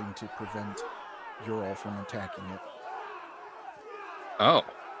it's using to prevent Ural from attacking it. Oh,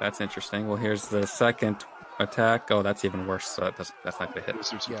 that's interesting. Well, here's the second attack. Oh, that's even worse, so that's not going to hit.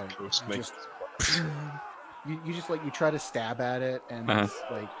 Wizards of Yeah, the Coast you makes you just like you try to stab at it, and Uh-huh. it's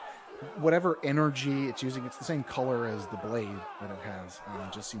like whatever energy it's using, it's the same color as the blade that it has.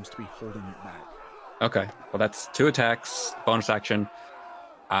 It just seems to be holding it back. Okay, well, that's 2 attacks, bonus action.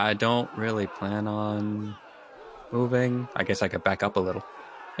 I don't really plan on moving. I guess I could back up a little.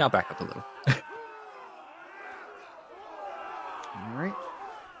 Yeah, I'll back up a little. All right.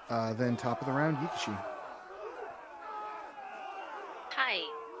 Then top of the round, Yukichi. Hi.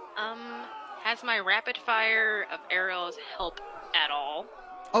 Has my rapid fire of arrows helped at all?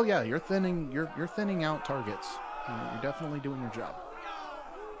 Oh yeah, you're thinning out targets. You're definitely doing your job.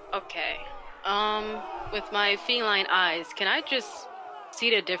 Okay. With my feline eyes, can I just see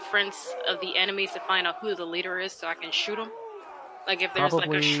the difference of the enemies to find out who the leader is so I can shoot them? Like if there's like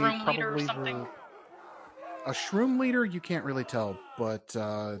a shroom leader or something? A shroom leader, you can't really tell, but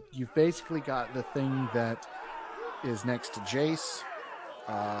you've basically got the thing that is next to Jace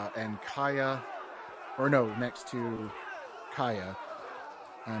and Kaya, or no, next to Kaya,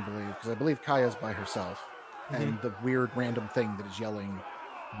 I believe, because I believe Kaya's by herself, and the weird random thing that is yelling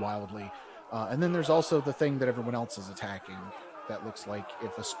wildly. And then there's also the thing that everyone else is attacking that looks like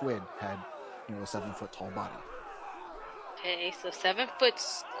if a squid had, a 7-foot tall body. Okay, so 7-foot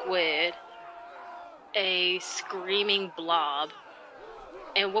squid, a screaming blob,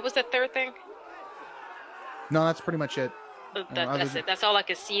 and what was the third thing? No, that's pretty much it. That's it. That's all I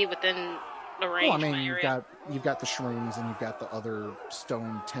could see within the range. Well, I mean, of my area. you've got the shrooms and you've got the other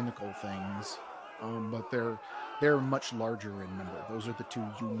stone tentacle things, but they're much larger in number. Those are the two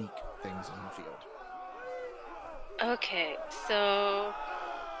unique things on the field. Okay, so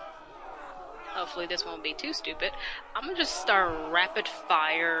hopefully this won't be too stupid. I'm gonna just start rapid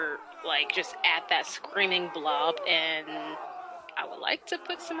fire, like just at that screaming blob, and I would like to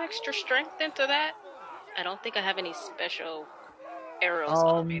put some extra strength into that. I don't think I have any special arrows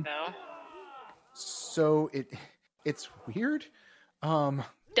on me though. So it's weird.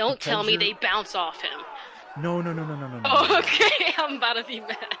 Don't tell me they bounce off him. No. Oh, okay, I'm about to be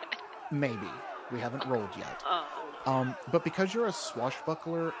mad. Maybe. We haven't rolled yet. Oh. But because you're a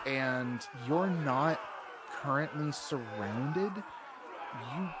swashbuckler and you're not currently surrounded,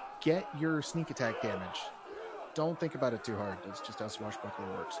 you get your sneak attack damage. Don't think about it too hard. That's just how swashbuckler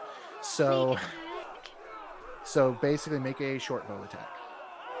works. So basically make a short bow attack.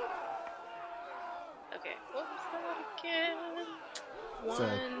 Okay, what was that again?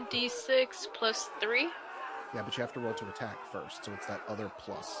 1d6 plus 3? Yeah, but you have to roll to attack first, so it's that other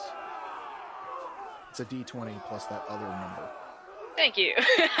plus. It's a d20 plus that other number. Thank you.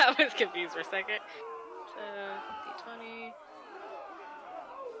 I was confused for a second. So, d20,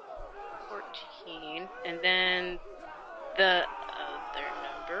 14, and then the other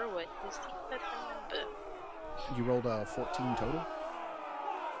number. What is the other number? You rolled a 14 total?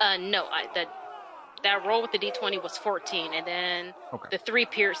 No, that roll with the d20 was 14, and then the 3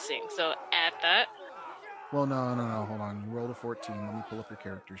 piercing. So add that. Well, no. Hold on. You rolled a 14. Let me pull up your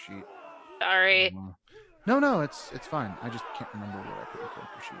character sheet. Sorry. No, it's fine. I just can't remember where I put your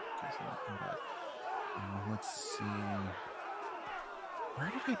character sheet. Let's see. Where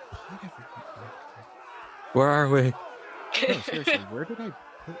did I put everything? Where are we? No, seriously, where did I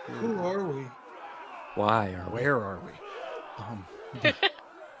put? Who are we? Why are we? Where are we?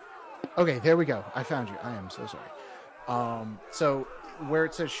 Okay, there we go. I found you. I am so sorry. So where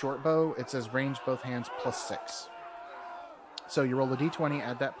it says short bow, it says range both hands plus 6. So you roll a d20,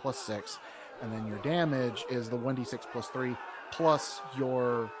 add that plus 6, and then your damage is the 1d6 plus 3 plus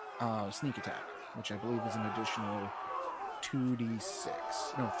your sneak attack, which I believe is an additional 2d6.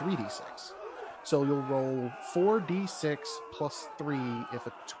 No, 3d6. So you'll roll 4d6 plus 3 if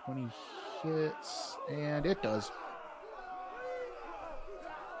a 20 hits, and it does.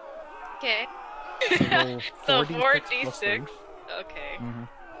 Okay. So 4d6. Okay. Mm-hmm.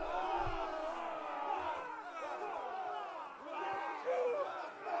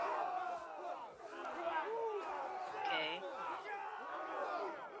 Okay.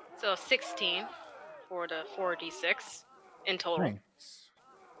 So 16 for the 4d6 in total. Nice.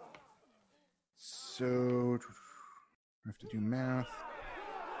 So I have to do math.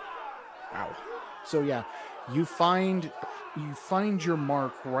 Wow. So yeah, you find your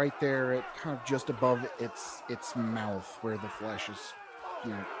mark right there at kind of just above its mouth where the flesh is,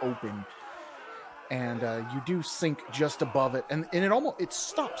 open, and you do sink just above it, and it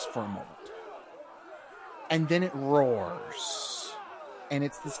stops for a moment, and then it roars, and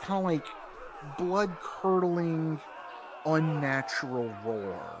it's this kind of like blood curdling, unnatural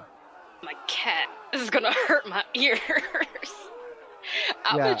roar. My cat is gonna hurt my ears.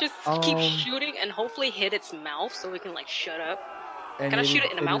 I'm gonna just keep shooting and hopefully hit its mouth so we can shut up. Can I shoot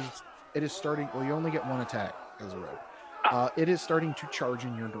it in the mouth? It is starting. Well, you only get one attack as a rogue. It is starting to charge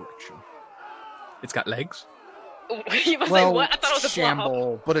in your direction. It's got legs. You must say what? I thought it was a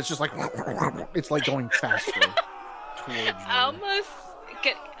shamble, but it's just like it's like going faster towards you. I must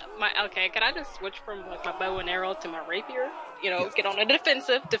get Okay, can I just switch from like my bow and arrow to my rapier? Yes. Get on the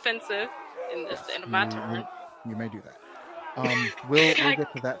defensive in this end of my turn. You may do that. We'll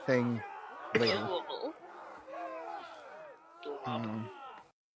get to that thing later.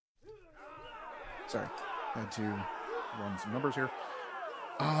 Sorry, had to run some numbers here.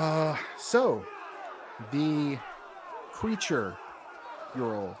 So the creature,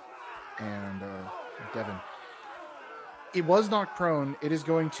 Ural and Devin, it was knocked prone. It is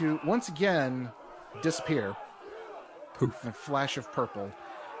going to once again disappear. Poof! A flash of purple,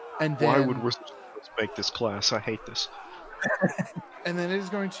 and then why would we make this class? I hate this. And then it is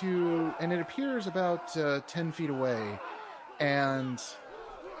going to, and it appears about 10 feet away, and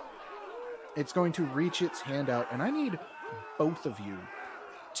it's going to reach its hand out, and I need both of you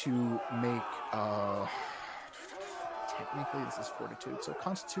to make, technically this is fortitude, so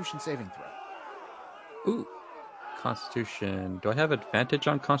Constitution saving throw. Ooh, Constitution. Do I have advantage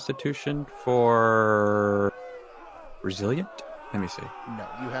on Constitution for resilient? Let me see. No,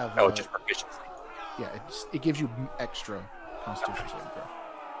 you have... just proficiency. Yeah, it gives you extra Constitution saving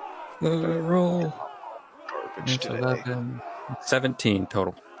throw. Roll. Garbage It's today. 11. 17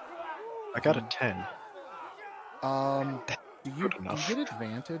 total. I got a 10. Do you get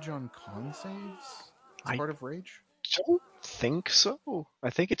advantage on con saves as part of rage? Don't think so. I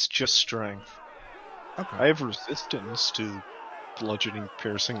think it's just strength. Okay. I have resistance to bludgeoning,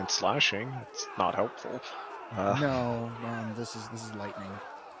 piercing, and slashing. It's not helpful. No, this is lightning.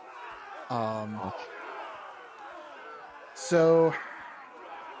 So,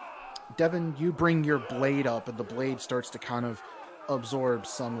 Devin, you bring your blade up, and the blade starts to kind of absorb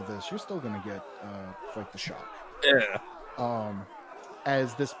some of this. You're still going to get like the shock. Yeah.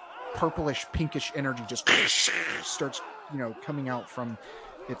 As this purplish, pinkish energy just starts, coming out from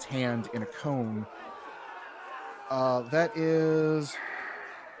its hand in a cone. That is.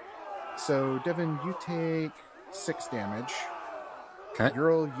 So, Devin, you take 6 damage. Okay.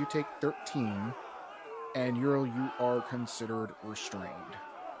 Ural, you take 13. And Ural, you are considered restrained.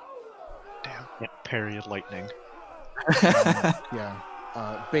 Damn. Yeah, parry lightning. Yeah.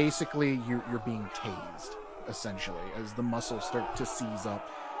 Basically, you're being tased, essentially, as the muscles start to seize up.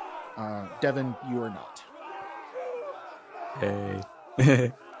 Devin, you are not. Hey.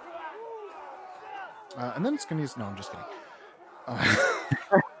 And then it's going to use... No, I'm just kidding.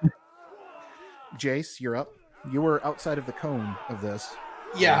 Jace, you're up. You were outside of the cone of this.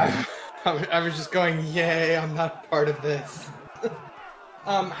 Yeah, I was just going, yay, I'm not part of this.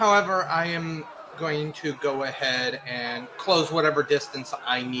 However, I am going to go ahead and close whatever distance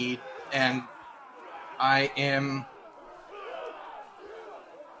I need, and I am...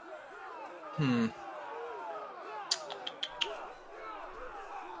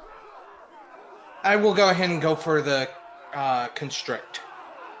 I will go ahead and go for the constrict.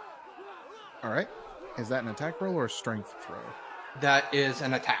 All right. Is that an attack roll or a strength throw? That is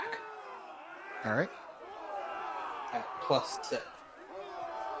an attack. All right. At +6.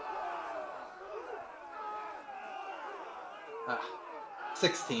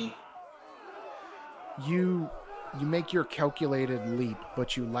 16. You make your calculated leap,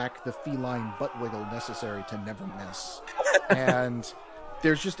 but you lack the feline butt wiggle necessary to never miss. And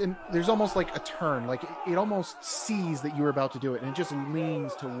there's almost like a turn, like it almost sees that you were about to do it, and it just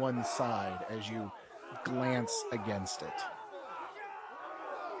leans to one side as you glance against it.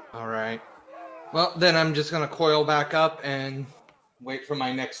 All right. Well, then I'm just going to coil back up and wait for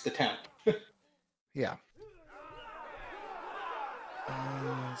my next attempt. Yeah.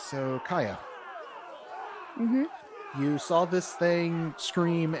 So, Kaya. Mm-hmm. You saw this thing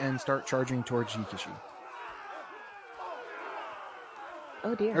scream and start charging towards Yikishi.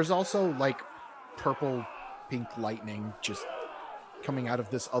 Oh dear. There's also like purple, pink lightning just coming out of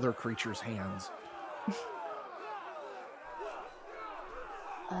this other creature's hands.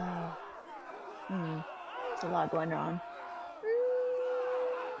 There's a lot going on.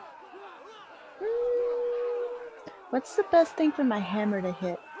 What's the best thing for my hammer to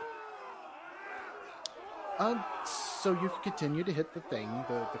hit? So you can continue to hit the thing,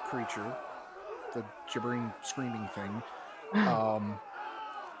 the creature, the gibbering, screaming thing.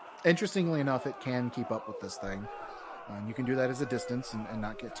 Interestingly enough, it can keep up with this thing. You can do that as a distance and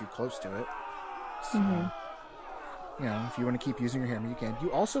not get too close to it. So, if you want to keep using your hammer, you can.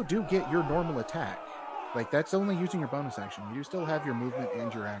 You also do get your normal attack. Like, that's only using your bonus action. You do still have your movement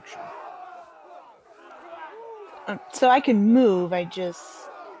and your action. So I can move,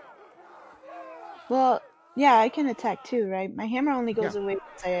 Well, yeah, I can attack too, right? My hammer only goes away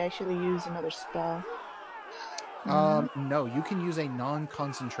once I actually use another spell. No, you can use a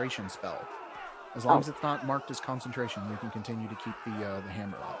non-concentration spell. As long as it's not marked as concentration, you can continue to keep the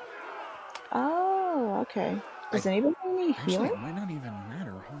hammer up. Oh, okay. Does anybody need Actually, healing? it might not even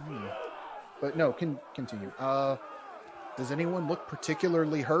matter. Hold on. But no, continue. Does anyone look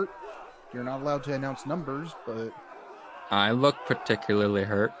particularly hurt? You're not allowed to announce numbers, but I look particularly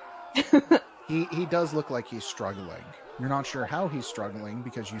hurt. he does look like he's struggling. You're not sure how he's struggling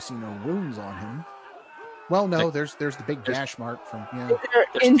because you see no wounds on him. Well, no, there's the big gash mark from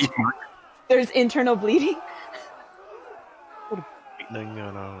There's internal bleeding.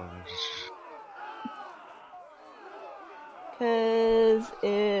 Because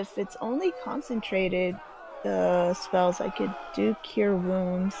if it's only concentrated spells, I could do cure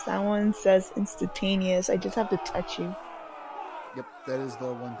wounds. That one says instantaneous. I just have to touch you. Yep, that is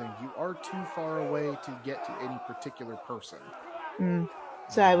the one thing. You are too far away to get to any particular person.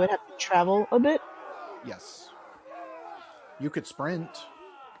 So I would have to travel a bit? Yes. You could sprint.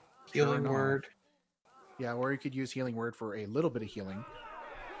 Healing word. Yeah, or you could use healing word for a little bit of healing.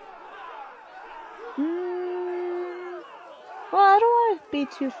 Well, I don't want to be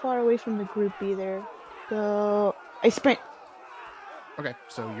too far away from the group either. So I sprint. Okay,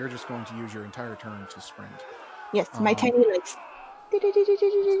 so you're just going to use your entire turn to sprint. Yes, my tiny legs.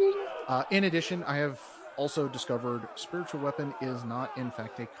 In addition, I have also discovered Spiritual Weapon is not, in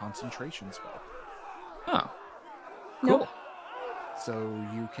fact, a concentration spell. Oh, cool. Nope. So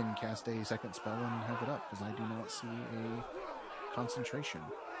you can cast a second spell and have it up, because I do not see a concentration.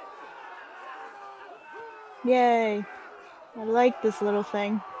 Yay. I like this little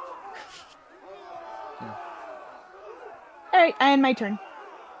thing. Yeah. Alright, I end my turn.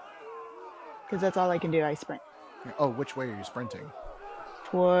 Because that's all I can do, I sprint. Oh, which way are you sprinting?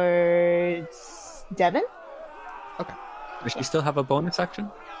 Towards Devin? Okay. Does she still have a bonus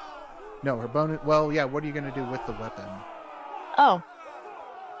action? No, her bonus... Well, yeah, what are you going to do with the weapon? Oh.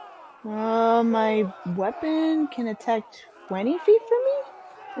 My weapon can attack 20 feet from me?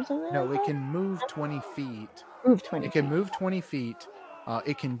 Or something No, like it that? can move 20 feet. Move 20 It can feet. move 20 feet.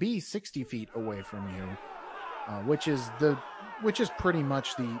 It can be 60 feet away from you, which is pretty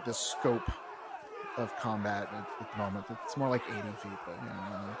much the scope of combat at the moment. It's more like 80 feet, but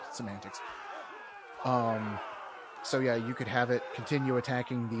semantics. So yeah, you could have it continue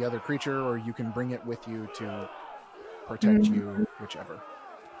attacking the other creature, or you can bring it with you to protect you, whichever.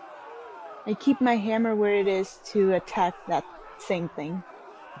 I keep my hammer where it is to attack that same thing.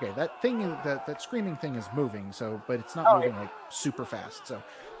 Okay, that thing is that screaming thing is moving, but it's not moving like super fast, so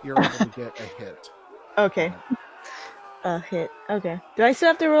you're able to get a hit. Okay. A hit. Okay. Do I still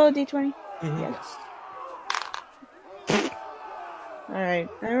have to roll a d20? Yes. Alright,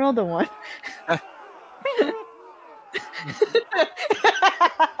 I rolled a 1. Sorry.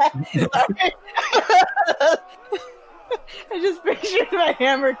 I just pictured my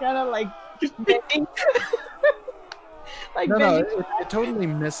hammer kind of like bending. No, it totally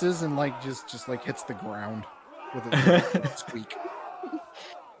misses and just like hits the ground with a squeak.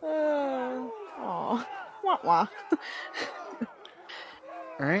 Aw. Wah wah.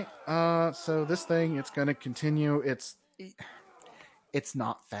 All right. So this thing, it's gonna continue. It's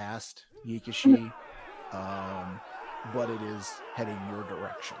not fast, Yikishi, but it is heading your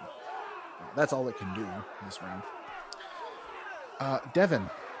direction. That's all it can do this round. Devin.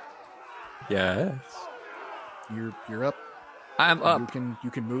 Yes. You're up. I'm up.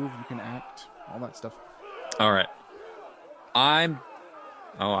 You can move. You can act. All that stuff. All right. I'm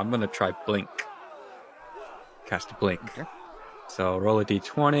gonna try blink. Cast a blink. Okay. So roll a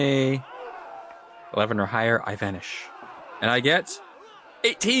d20. 11 or higher, I vanish, and I get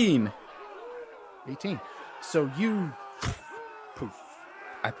 18. 18. So you poof.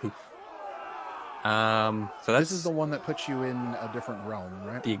 I poof. So This is the one that puts you in a different realm,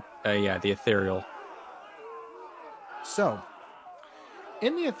 right? The ethereal. So,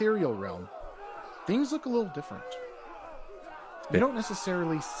 in the ethereal realm, things look a little different. You don't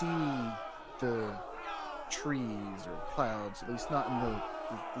necessarily see the trees or clouds, at least not in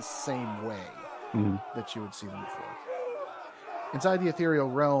the same way that you would see them before. Inside the ethereal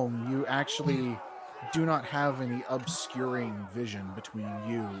realm, you actually do not have any obscuring vision between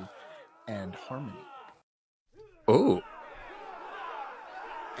you and Harmony. Oh.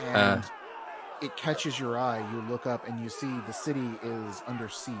 And it catches your eye. You look up and you see the city is under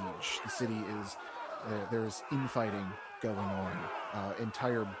siege. The city is... there's infighting going on.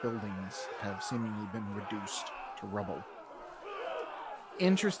 Entire buildings have seemingly been reduced to rubble.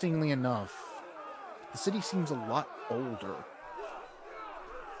 Interestingly enough, the city seems a lot older.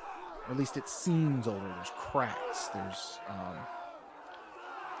 Or at least it seems older. There's cracks. There's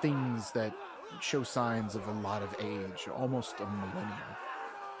things that show signs of a lot of age, almost a millennium.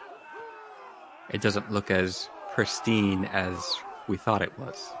 It doesn't look as pristine as we thought it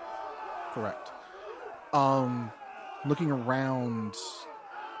was. Correct. Looking around,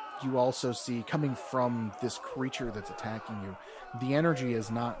 you also see, coming from this creature that's attacking you, the energy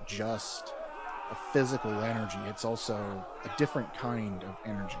is not just a physical energy. It's also a different kind of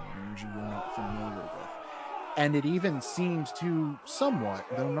energy you're not familiar with. And it even seems to somewhat,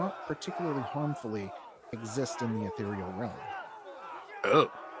 though not particularly harmfully, exist in the ethereal realm. Oh.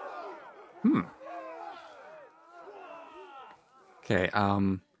 Okay,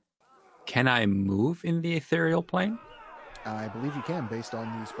 can I move in the ethereal plane? I believe you can, based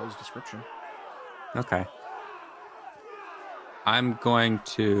on the spell's description. Okay. I'm going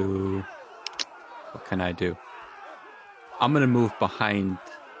to... What can I do? I'm going to move behind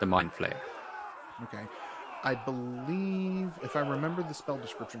the Mind Flayer. Okay. I believe, if I remember the spell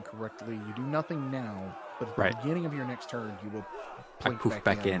description correctly, you do nothing now, but at the Right. beginning of your next turn, you will I blink poof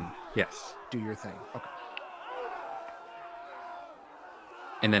back in. Yes. Do your thing. Okay.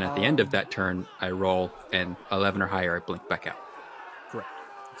 And then at the end of that turn, I roll, and 11 or higher, I blink back out. Correct.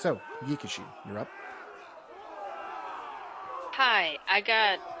 So, Yikishi, you're up. Hi, I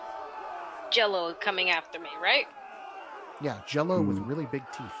got Jello coming after me, right? Yeah, Jello with really big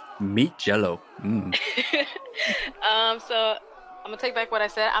teeth. Meat Jello. Mm. So I'm gonna take back what I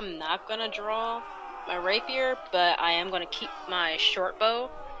said. I'm not gonna draw my rapier, but I am gonna keep my short bow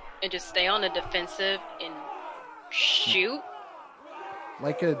and just stay on the defensive and shoot.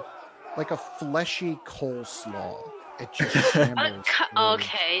 Like a fleshy coleslaw. It just shambles.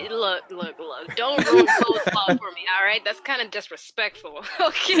 Okay, look. Don't ruin coleslaw for me, alright? That's kind of disrespectful,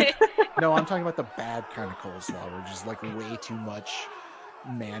 okay? No, I'm talking about the bad kind of coleslaw, where just like way too much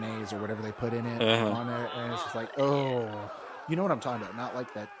mayonnaise or whatever they put in it on it, and it's just like, oh, you know what I'm talking about? Not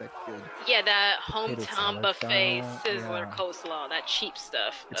like that good. Yeah, that Potato hometown salad buffet style, sizzler yeah. coleslaw, that cheap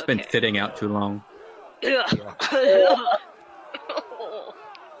stuff. It's been sitting out too long.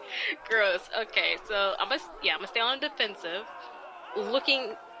 Gross. Okay, so I'm gonna stay on the defensive.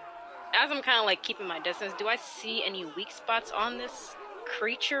 Looking, as I'm kind of like keeping my distance, do I see any weak spots on this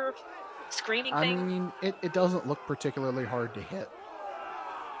creature screaming thing? I mean, it doesn't look particularly hard to hit.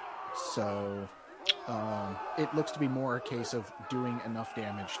 So, it looks to be more a case of doing enough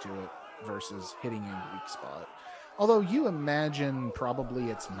damage to it versus hitting a weak spot. Although you imagine probably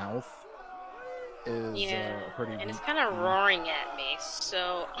its mouth is pretty weak. And it's kind of roaring at me,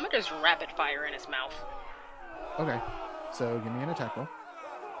 so I'm gonna just rapid fire in its mouth. Okay, so give me an attack roll.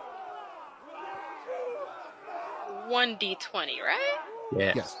 1d20, right?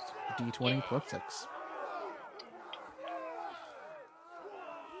 Yes. D20 plus 6.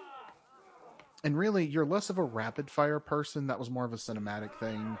 And really, you're less of a rapid fire person. That was more of a cinematic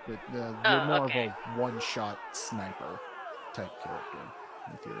thing. But you're more of a one-shot sniper type character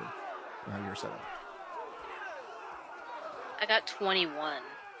with how you're set up. I got 21.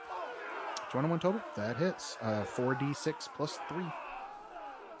 21 total. That hits. 4d6 plus 3.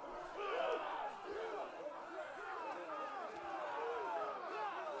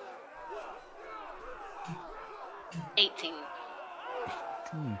 $18.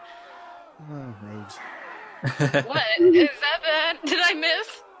 Oh, rogues. What? Is that bad? Did I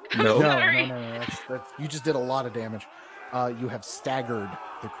miss? No. I'm sorry. No. That's you just did a lot of damage. You have staggered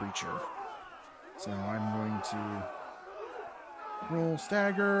the creature. So I'm going to roll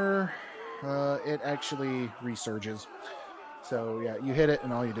stagger. It actually resurges. So yeah, you hit it,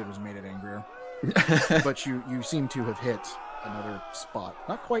 and all you did was made it angrier. But you seem to have hit another spot.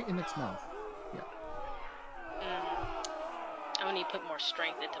 Not quite in its mouth. Yeah. I'm gonna need to put more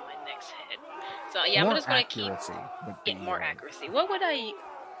strength into my next hit. So yeah, More I'm just gonna accuracy would be, get more accuracy. What would I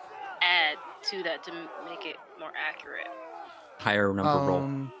add to that to make it more accurate? Higher number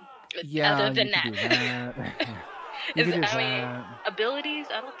roll. Yeah, Other than you could do that. You could do that. Abilities?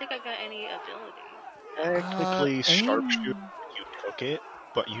 I don't think I got any abilities. Technically, sharpshooter, you took it,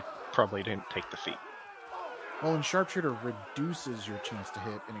 but you probably didn't take the feat. Well, and sharpshooter reduces your chance to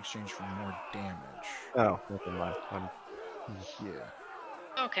hit in exchange for more damage. Oh, never mind.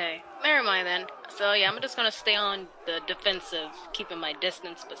 Yeah. Okay, never mind then. So yeah, I'm just gonna stay on the defensive, keeping my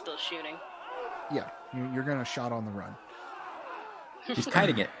distance but still shooting. Yeah, you're gonna shot on the run. He's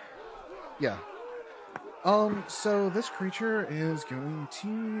kiting it. Yeah. So this creature is going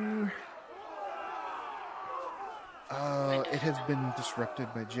to... it has been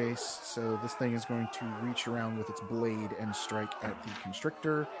disrupted by Jace, so this thing is going to reach around with its blade and strike at the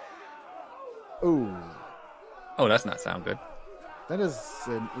constrictor. Oh, That's not sound good. that is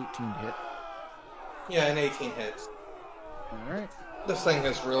an 18 hit. Yeah, an 18 hits. Alright. This thing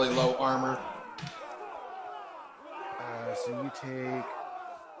has really low armor. So you take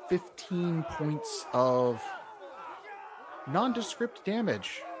 15 points of nondescript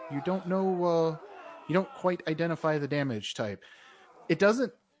damage. You don't know. You don't quite identify the damage type. It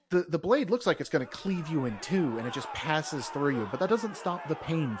doesn't. The blade looks like it's going to cleave you in two, and it just passes through you. But that doesn't stop the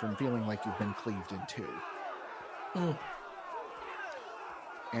pain from feeling like you've been cleaved in two.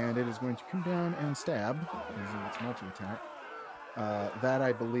 And it is going to come down and stab using its multi-attack. That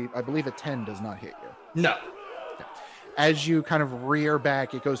I believe a 10 does not hit you. No. As you kind of rear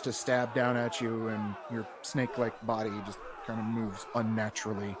back, it goes to stab down at you, and your snake-like body just kind of moves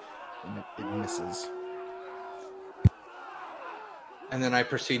unnaturally, and it misses. And then I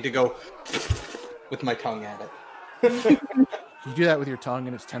proceed to go with my tongue at it. You do that with your tongue,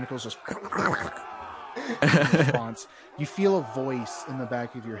 and its tentacles just response. You feel a voice in the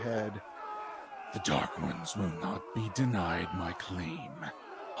back of your head. The Dark Ones will not be denied my claim.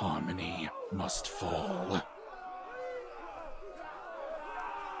 Harmony must fall.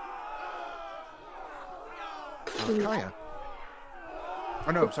 Kaya.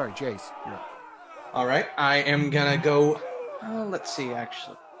 Oh no, sorry, Jace. You're up. All right, I am gonna go. Let's see,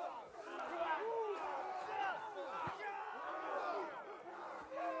 actually.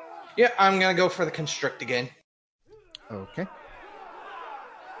 Yeah, I'm gonna go for the constrict again. Okay.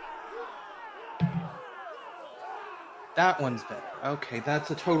 That one's better. Okay, that's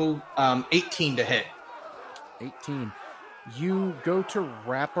a total 18 to hit. 18. You go to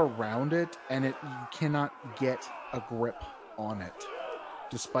wrap around it, and you cannot get a grip on it.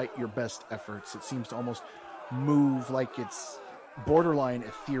 Despite your best efforts, it seems to almost move like it's borderline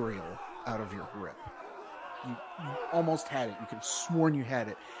ethereal out of your grip. You almost had it. You could have sworn you had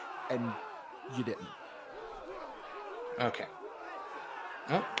it, and you didn't. Okay.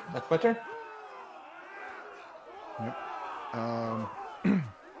 Oh, that's my turn. Yep.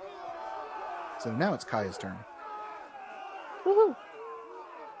 So now it's Kaya's turn. Woohoo!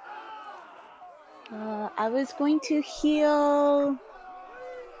 I was going to heal.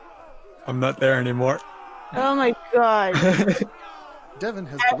 I'm not there anymore. Oh my god. Devin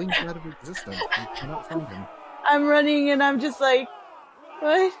has blinked out of existence. You cannot find him. I'm running and I'm just like,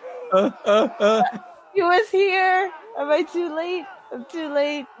 what? He was here. Am I too late? I'm too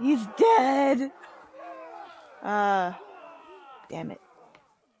late. He's dead. Damn it.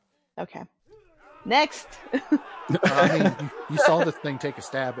 Okay. Next. I mean, you saw the thing take a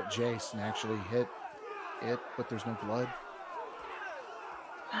stab at Jace and actually hit it, but there's no blood.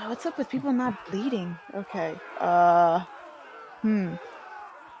 What's up with people not bleeding? Okay.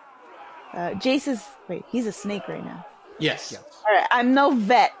 Jace is... Wait, he's a snake right now. Yes. Alright, I'm no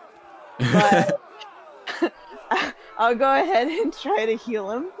vet, but I'll go ahead and try to heal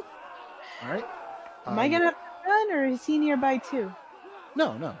him. Alright. Am I gonna have to run, or is he nearby too?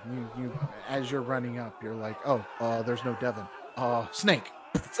 No. You as you're running up, you're like, oh, there's no Devin. Snake.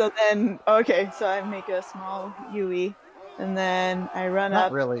 So then, okay, so I make a small UE, and then I run Not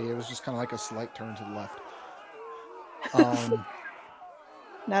up. really. It was just kind of like a slight turn to the left.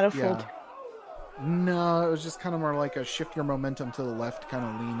 Not a full Yeah. turn. No, it was just kind of more like a shift your momentum to the left, kind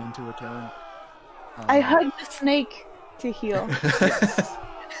of lean into a turn. I hugged the snake to heal.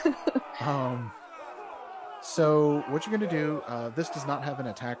 So what you're going to do, this does not have an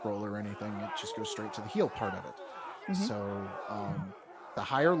attack roll or anything. It just goes straight to the heal part of it. Mhm. So the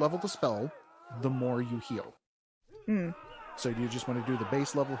higher level the spell, the more you heal. Hmm. So do you just want to do the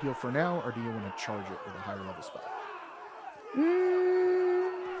base level heal for now, or do you want to charge it with a higher level spell?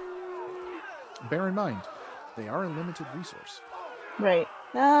 Bear in mind, they are a limited resource. Right.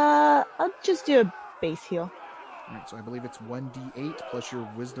 I'll just do a base heal. All right, so I believe it's 1d8 plus your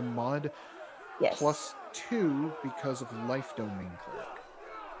wisdom mod Yes. plus 2 because of life domain cleric.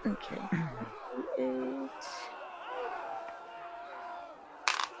 Okay.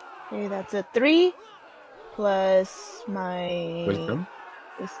 Okay, that's a 3 plus my wisdom.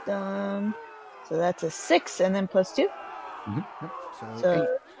 So that's a 6, and then plus 2. Yep. So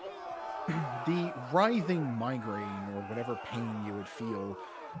 8. The writhing migraine or whatever pain you would feel,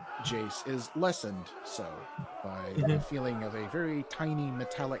 Jace, is lessened by the feeling of a very tiny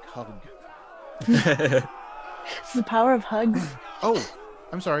metallic hug. It's the power of hugs. Oh,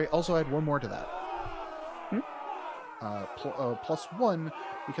 I'm sorry. Also, add one more to that. Plus 1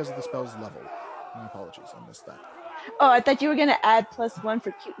 because of the spell's level. My apologies, I missed that. Oh, I thought you were gonna add plus 1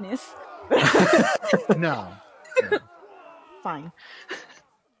 for cuteness. No. Fine.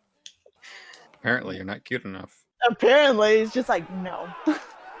 Apparently, you're not cute enough. Apparently, it's just like, no.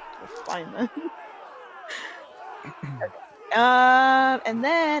 It's fine then. And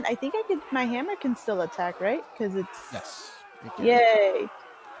then I think my hammer can still attack, right? Because it's... Yes. it can. Yay!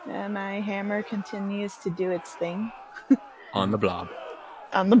 And my hammer continues to do its thing. On the blob.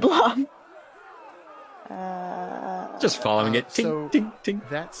 On the blob. Just following it. Ting, so ting, ting.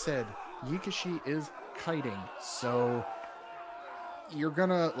 that said, Yukishi is kiting, so you're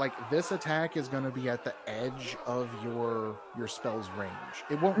gonna this attack is gonna be at the edge of your spell's range.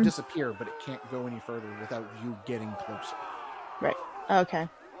 It won't disappear, but it can't go any further without you getting closer. Right. Okay.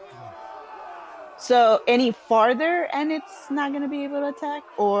 So any farther and it's not gonna be able to attack,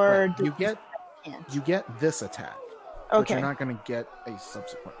 or Right. You get this attack, but you're not gonna get a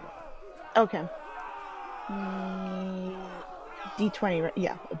subsequent one. Okay. D20, right?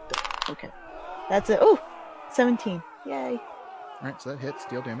 Yeah. Okay. That's it. Oh, 17. Yay. All right, so that hits.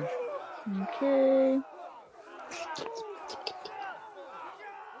 Deal damage. Okay.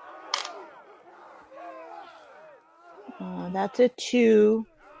 That's a 2.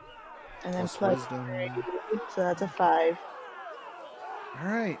 And then plus wisdom. 3. So that's a 5. All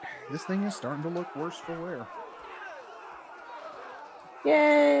right, this thing is starting to look worse for wear.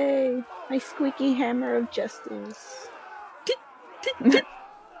 Yay! My squeaky hammer of justice.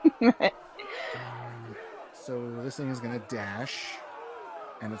 So this thing is going to dash,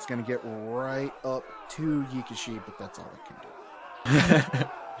 and it's going to get right up to Yukishi, but that's all it can do.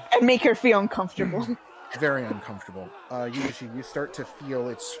 And make her feel uncomfortable. Very uncomfortable. Yukishi, you start to feel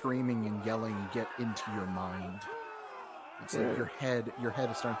its screaming and yelling get into your mind. It's like your head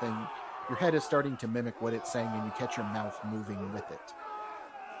is starting to mimic what it's saying, and you catch your mouth moving with it.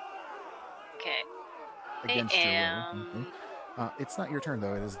 Okay. Against your will. It's not your turn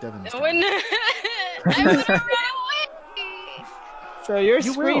though. It is Devin's turn. I would run away. So you're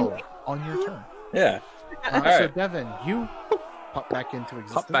You screaming. will on your turn. Yeah. So right. Devin, you pop back into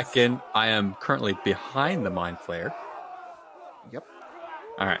existence. Pop back in. I am currently behind the Mind Flayer. Yep.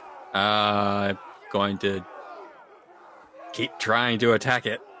 All right. Going to keep trying to attack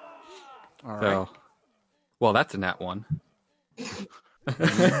it. All right. So, well, that's a nat 1.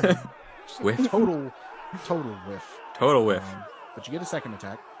 Whiff. Total whiff. Total whiff. But you get a second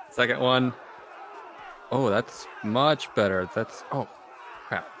attack. Second one. Oh, that's much better. That's... Oh,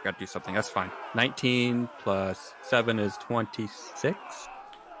 crap. Got to do something. That's fine. 19 plus 7 is 26.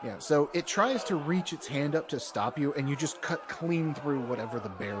 Yeah, so it tries to reach its hand up to stop you, and you just cut clean through whatever the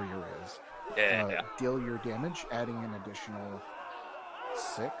barrier is. Yeah. Deal your damage, adding an additional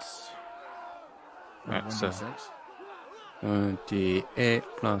 6. Right, 1d6. 28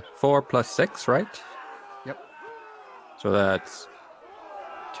 plus 4 plus 6, right? Yep. So that's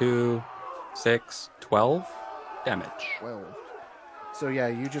 2, 6, 12 damage. 12. So yeah,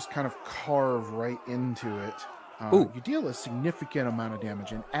 you just kind of carve right into it. Ooh. You deal a significant amount of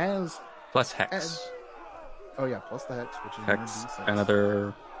damage, and as Plus hex. oh yeah, plus the hex, which is Hex,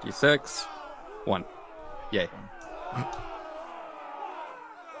 another D6. another d6. 1. Yay.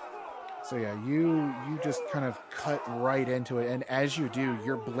 So yeah, you just kind of cut right into it, and as you do,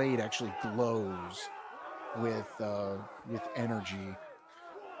 your blade actually glows with energy,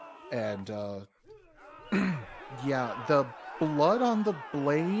 and yeah, the blood on the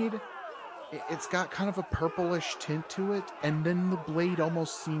blade, it's got kind of a purplish tint to it, and then the blade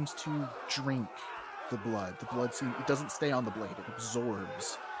almost seems to drink the blood. The blood it doesn't stay on the blade; it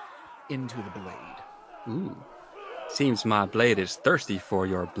absorbs into the blade. Ooh. Seems my blade is thirsty for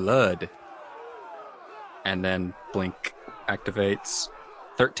your blood. And then blink activates.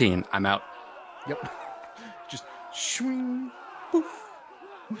 13. I'm out. Yep. Just swing. Poof.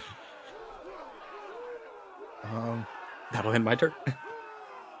 That'll end my turn.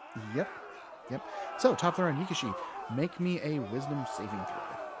 Yep. So, top of the round, Yukishi, make me a wisdom saving throw.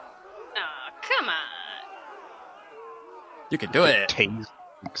 Oh, come on. You can do it. Tase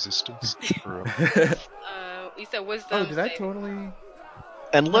existence. You said wisdom. Oh, did I saving. totally...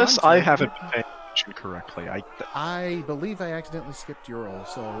 Unless I'm sorry. I haven't been paying attention correctly. I believe I accidentally skipped Ural.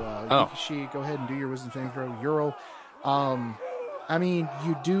 So, Oh. Yukishi, go ahead and do your wisdom saving throw. Ural, I mean,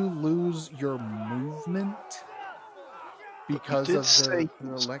 you do lose your movement because did of say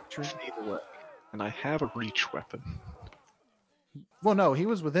the electric... And I have a reach weapon. Well, no, he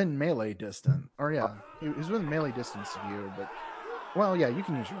was within melee distance. Or yeah, he was within melee distance of you, but... Well, yeah, you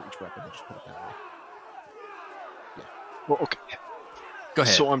can use your reach weapon. I'll just put it that way. Well, okay. Go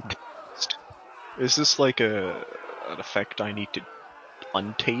ahead. So I'm confused. Is this like an effect I need to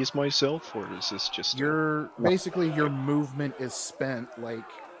untase myself, or is this just basically your movement is spent like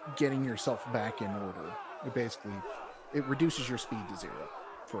getting yourself back in order. It reduces your speed to 0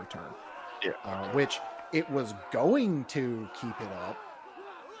 for a turn. Yeah. Which it was going to keep it up.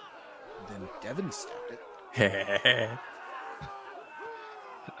 Then Devin stopped it.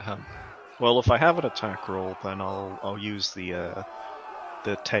 Well, if I have an attack roll, then I'll use the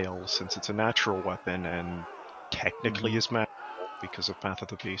tail, since it's a natural weapon and technically is magical. because of Path of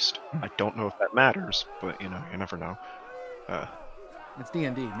the Beast. I don't know if that matters, but you never know. It's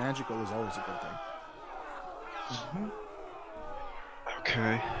D&D. Magical is always a good thing.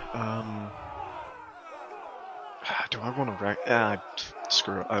 Okay. Do I want to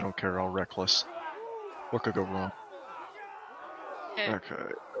screw it. I don't care. I'll reckless. What could go wrong?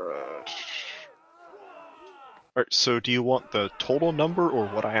 Okay. Alright, so do you want the total number or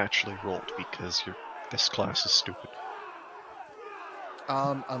what I actually rolled? Because this class is stupid.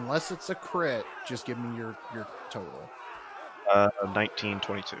 Unless it's a crit, just give me your total.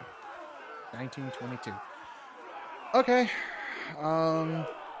 1922. 1922. Okay.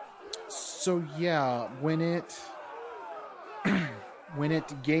 So yeah, when it kind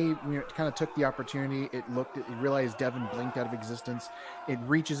of took the opportunity, it realized Devin blinked out of existence. It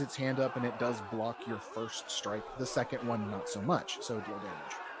reaches its hand up and it does block your first strike. The second one, not so much. So deal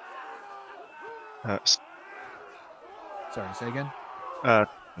damage. Sorry, say again. 7.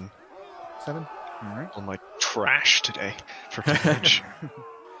 All right. I'm like trash today for damage.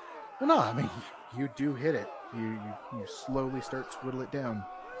 Well, no, I mean you do hit it. You slowly start to whittle it down.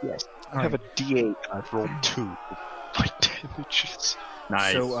 Yes. I have a D8 and I've rolled 2 my damages.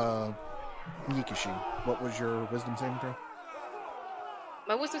 Nice. So, Yikashi, what was your wisdom saving throw?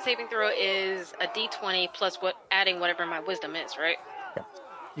 My wisdom saving throw is a D20 plus adding whatever my wisdom is, right?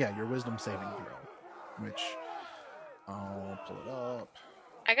 Yeah, your wisdom saving throw, which I'll pull it up.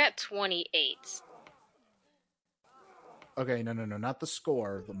 I got 28. Okay, no, not the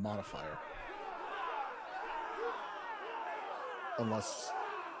score, the modifier. Unless...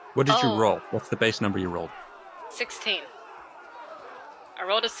 What did you roll? What's the base number you rolled? 16. I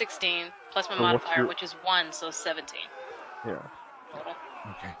rolled a 16 plus my modifier, which is 1, so 17. Yeah. Total.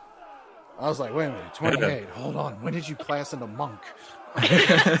 Okay. I was like, wait a minute, 28. Hold on, when did you class into monk?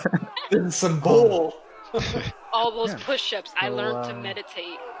 Some bull. All those push-ups. I learned to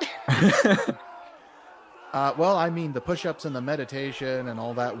meditate. Well, I mean, the push-ups and the meditation and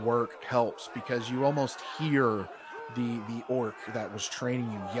all that work helps because you almost hear the orc that was training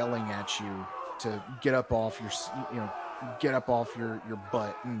you yelling at you to get up off your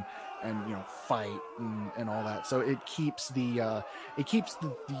butt and fight and all that. So it keeps the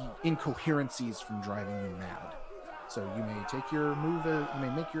incoherencies from driving you mad. So you may take your move, you may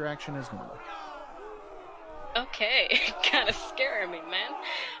make your action as normal. Okay, kind of scaring me, man.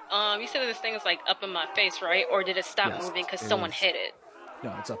 You said this thing is like up in my face, right? Or did it stop moving because someone hit it?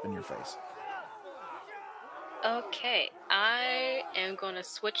 No, it's up in your face. Okay, I am going to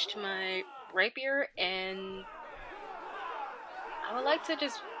switch to my rapier, and I would like to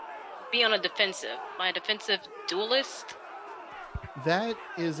just be on a defensive. My defensive duelist. That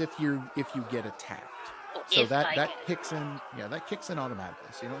is if you get attacked. So that kicks in. Yeah, that kicks in automatically.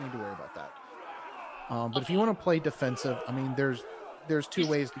 So you don't need to worry about that. But if you want to play defensive, I mean, there's 2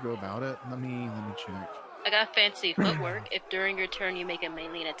 ways to go about it. Let me check. I got fancy footwork. If during your turn you make a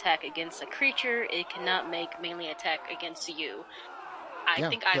melee attack against a creature, it cannot make melee attack against you. I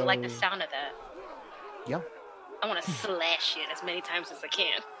think I like the sound of that. Yeah. I want to slash it as many times as I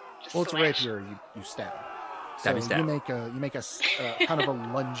can. Well, it's a rapier. You stab. So you make a kind of a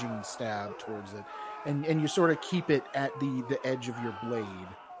lunging stab towards it, and you sort of keep it at the edge of your blade.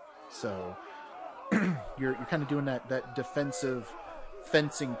 So you're kind of doing that defensive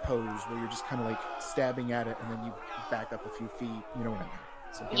fencing pose where you're just kind of like stabbing at it and then you back up a few feet. You know what I mean?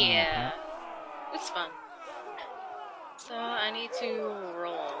 So yeah, it's fun. So I need to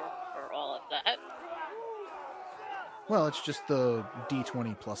roll for all of that. Well, it's just the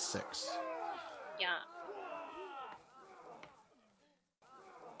D20 plus 6. Yeah.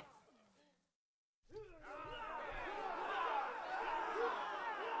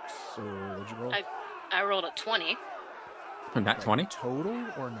 So what'd you roll? I rolled a 20. Nat 20? Total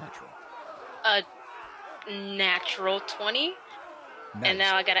or natural? A natural 20. Nice. And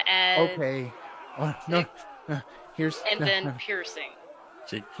now I gotta add... Okay. Oh, no. Then piercing.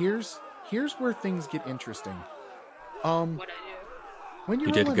 Here's where things get interesting. What'd I do? When you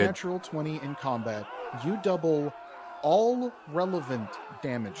roll a natural 20 in combat, you double all relevant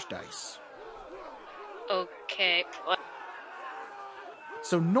damage dice. Okay. What?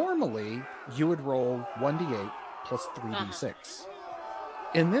 So normally, you would roll 1d8 plus 3d6.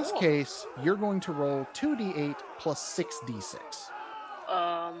 In this case, you're going to roll 2d8 plus 6d6.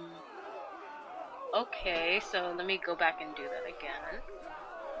 Okay, so let me go back and do that again.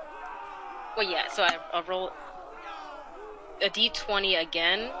 Well, yeah, so I'll roll a d20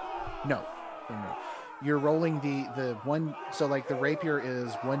 again? No. You're rolling the one... So, like, the rapier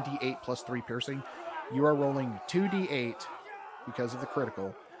is 1d8 plus 3 piercing. You are rolling 2d8 because of the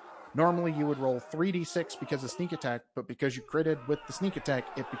critical, Normally you would roll 3d6 because of sneak attack, but because you critted with the sneak attack,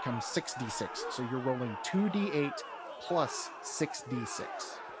 it becomes 6d6. So you're rolling 2d8 plus 6d6.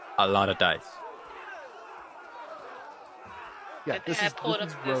 A lot of dice. Yeah, Good thing I pulled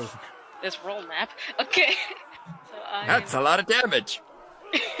up Rose. this roll map. Okay. So That's a lot of damage.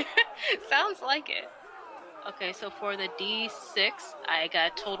 Sounds like it. Okay, so for the D6, I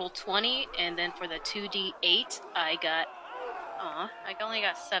got total 20, and then for the 2D8, I only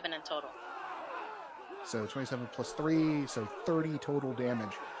got 7 in total. So 27 plus 3, so 30 total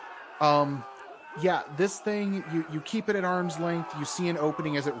damage. Yeah, this thing, you keep it at arm's length, you see an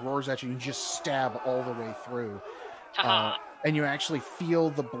opening as it roars at you, and you just stab all the way through. And you actually feel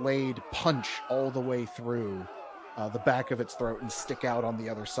the blade punch all the way through the back of its throat and stick out on the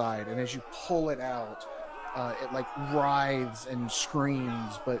other side. And as you pull it out, it like writhes and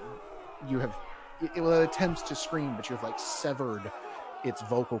screams, but it attempts to scream, but you have like severed its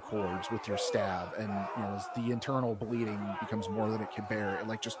vocal cords with your stab, and as the internal bleeding becomes more than it can bear, it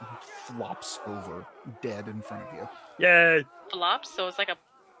like just flops over dead in front of you. Yay! Flops? So it's like a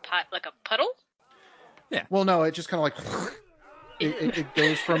puddle? Yeah. Well, no, it just kind of like it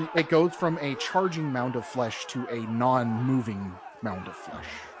goes from a charging mound of flesh to a non-moving mound of flesh.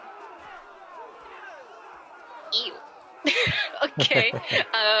 Ew. Okay.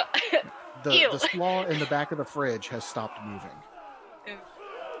 The slaw in the back of the fridge has stopped moving.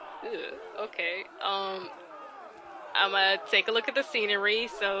 Okay. I'm gonna take a look at the scenery.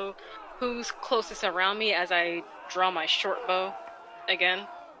 So, who's closest around me as I draw my short bow again?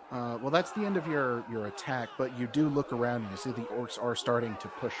 Well, that's the end of your attack, but you do look around and you see the orcs are starting to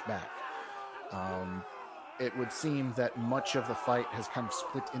push back. It would seem that much of the fight has kind of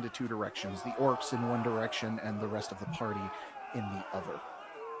split into two directions. The orcs in one direction and the rest of the party in the other.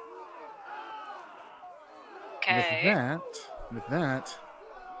 Okay. With that,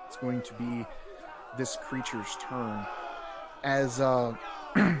 it's going to be this creature's turn. As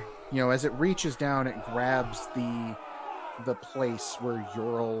as it reaches down, it grabs the place where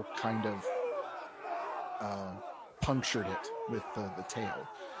Ural kind of punctured it with the tail.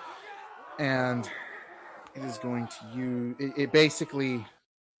 And it is going to use... It basically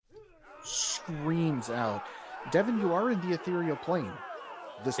screams out. Devin, you are in the ethereal plane.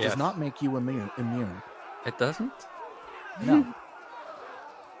 This does not make you immune. It doesn't? No.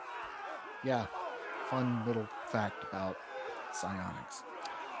 Yeah. Fun little fact about psionics.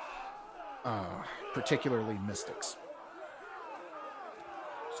 Particularly mystics.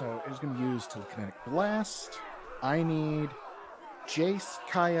 So it is going to use telekinetic blast. I need Jace,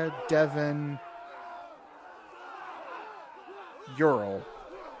 Kaya, Devin, Ural,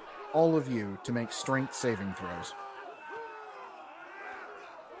 all of you to make strength saving throws.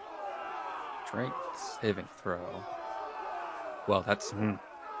 Strength saving throw. Well, that's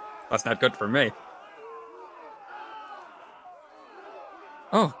not good for me.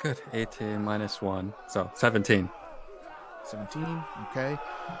 Oh, good. 18 minus 1. So, 17. 17, okay.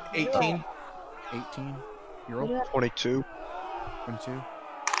 18. 18. Ural? 22. 22.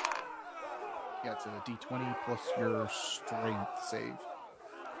 Yeah, it's a d20 plus your strength save.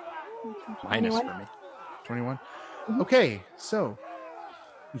 Minus for me. 21? Mhm. Okay, so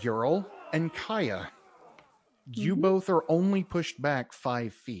Ural and Kaya, you both are only pushed back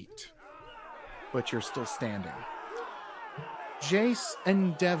 5 feet, but you're still standing. Jace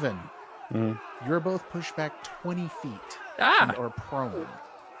and Devin, you're both pushed back 20 feet and are prone.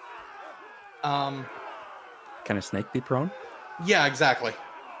 Can a snake be prone? Yeah, exactly.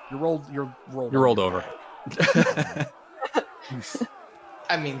 You're rolled over.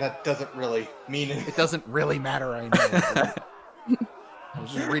 I mean, that doesn't really mean It doesn't really matter, I know. I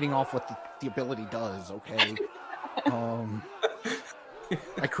was just reading off what the ability does, okay?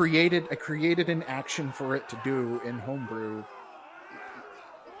 I created an action for it to do in Homebrew.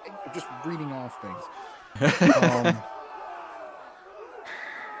 I'm just reading off things.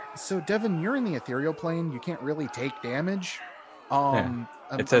 So Devin, you're in the ethereal plane. You can't really take damage.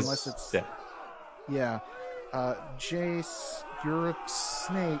 Unless it's Jace, you're a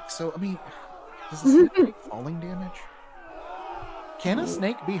snake. So I mean, does a snake take falling damage? Can a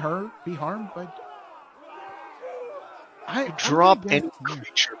snake be harmed by? You drop any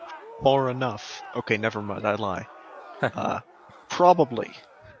creature far enough. Okay, never mind. I lie. Probably.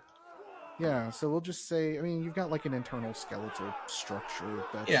 Yeah, so we'll just say, I mean, you've got like an internal skeletal structure.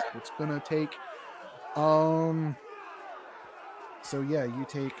 That's what's gonna take. So yeah, you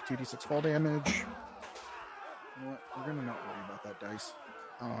take 2d6 fall damage. You know what? We're gonna not worry about that dice.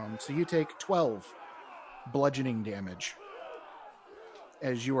 So you take 12 bludgeoning damage.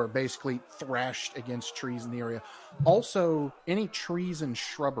 as you are basically thrashed against trees in the area. Also, any trees and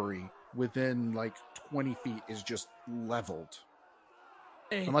shrubbery within like 20 feet is just leveled.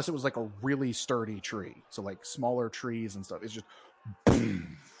 Unless it was like a really sturdy tree. So like smaller trees and stuff. It's just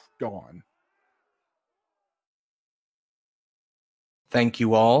boom, gone. Thank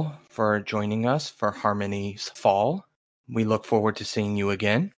you all for joining us for Harmony's Fall. We look forward to seeing you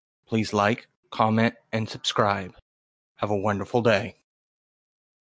again. Please like, comment, and subscribe. Have a wonderful day.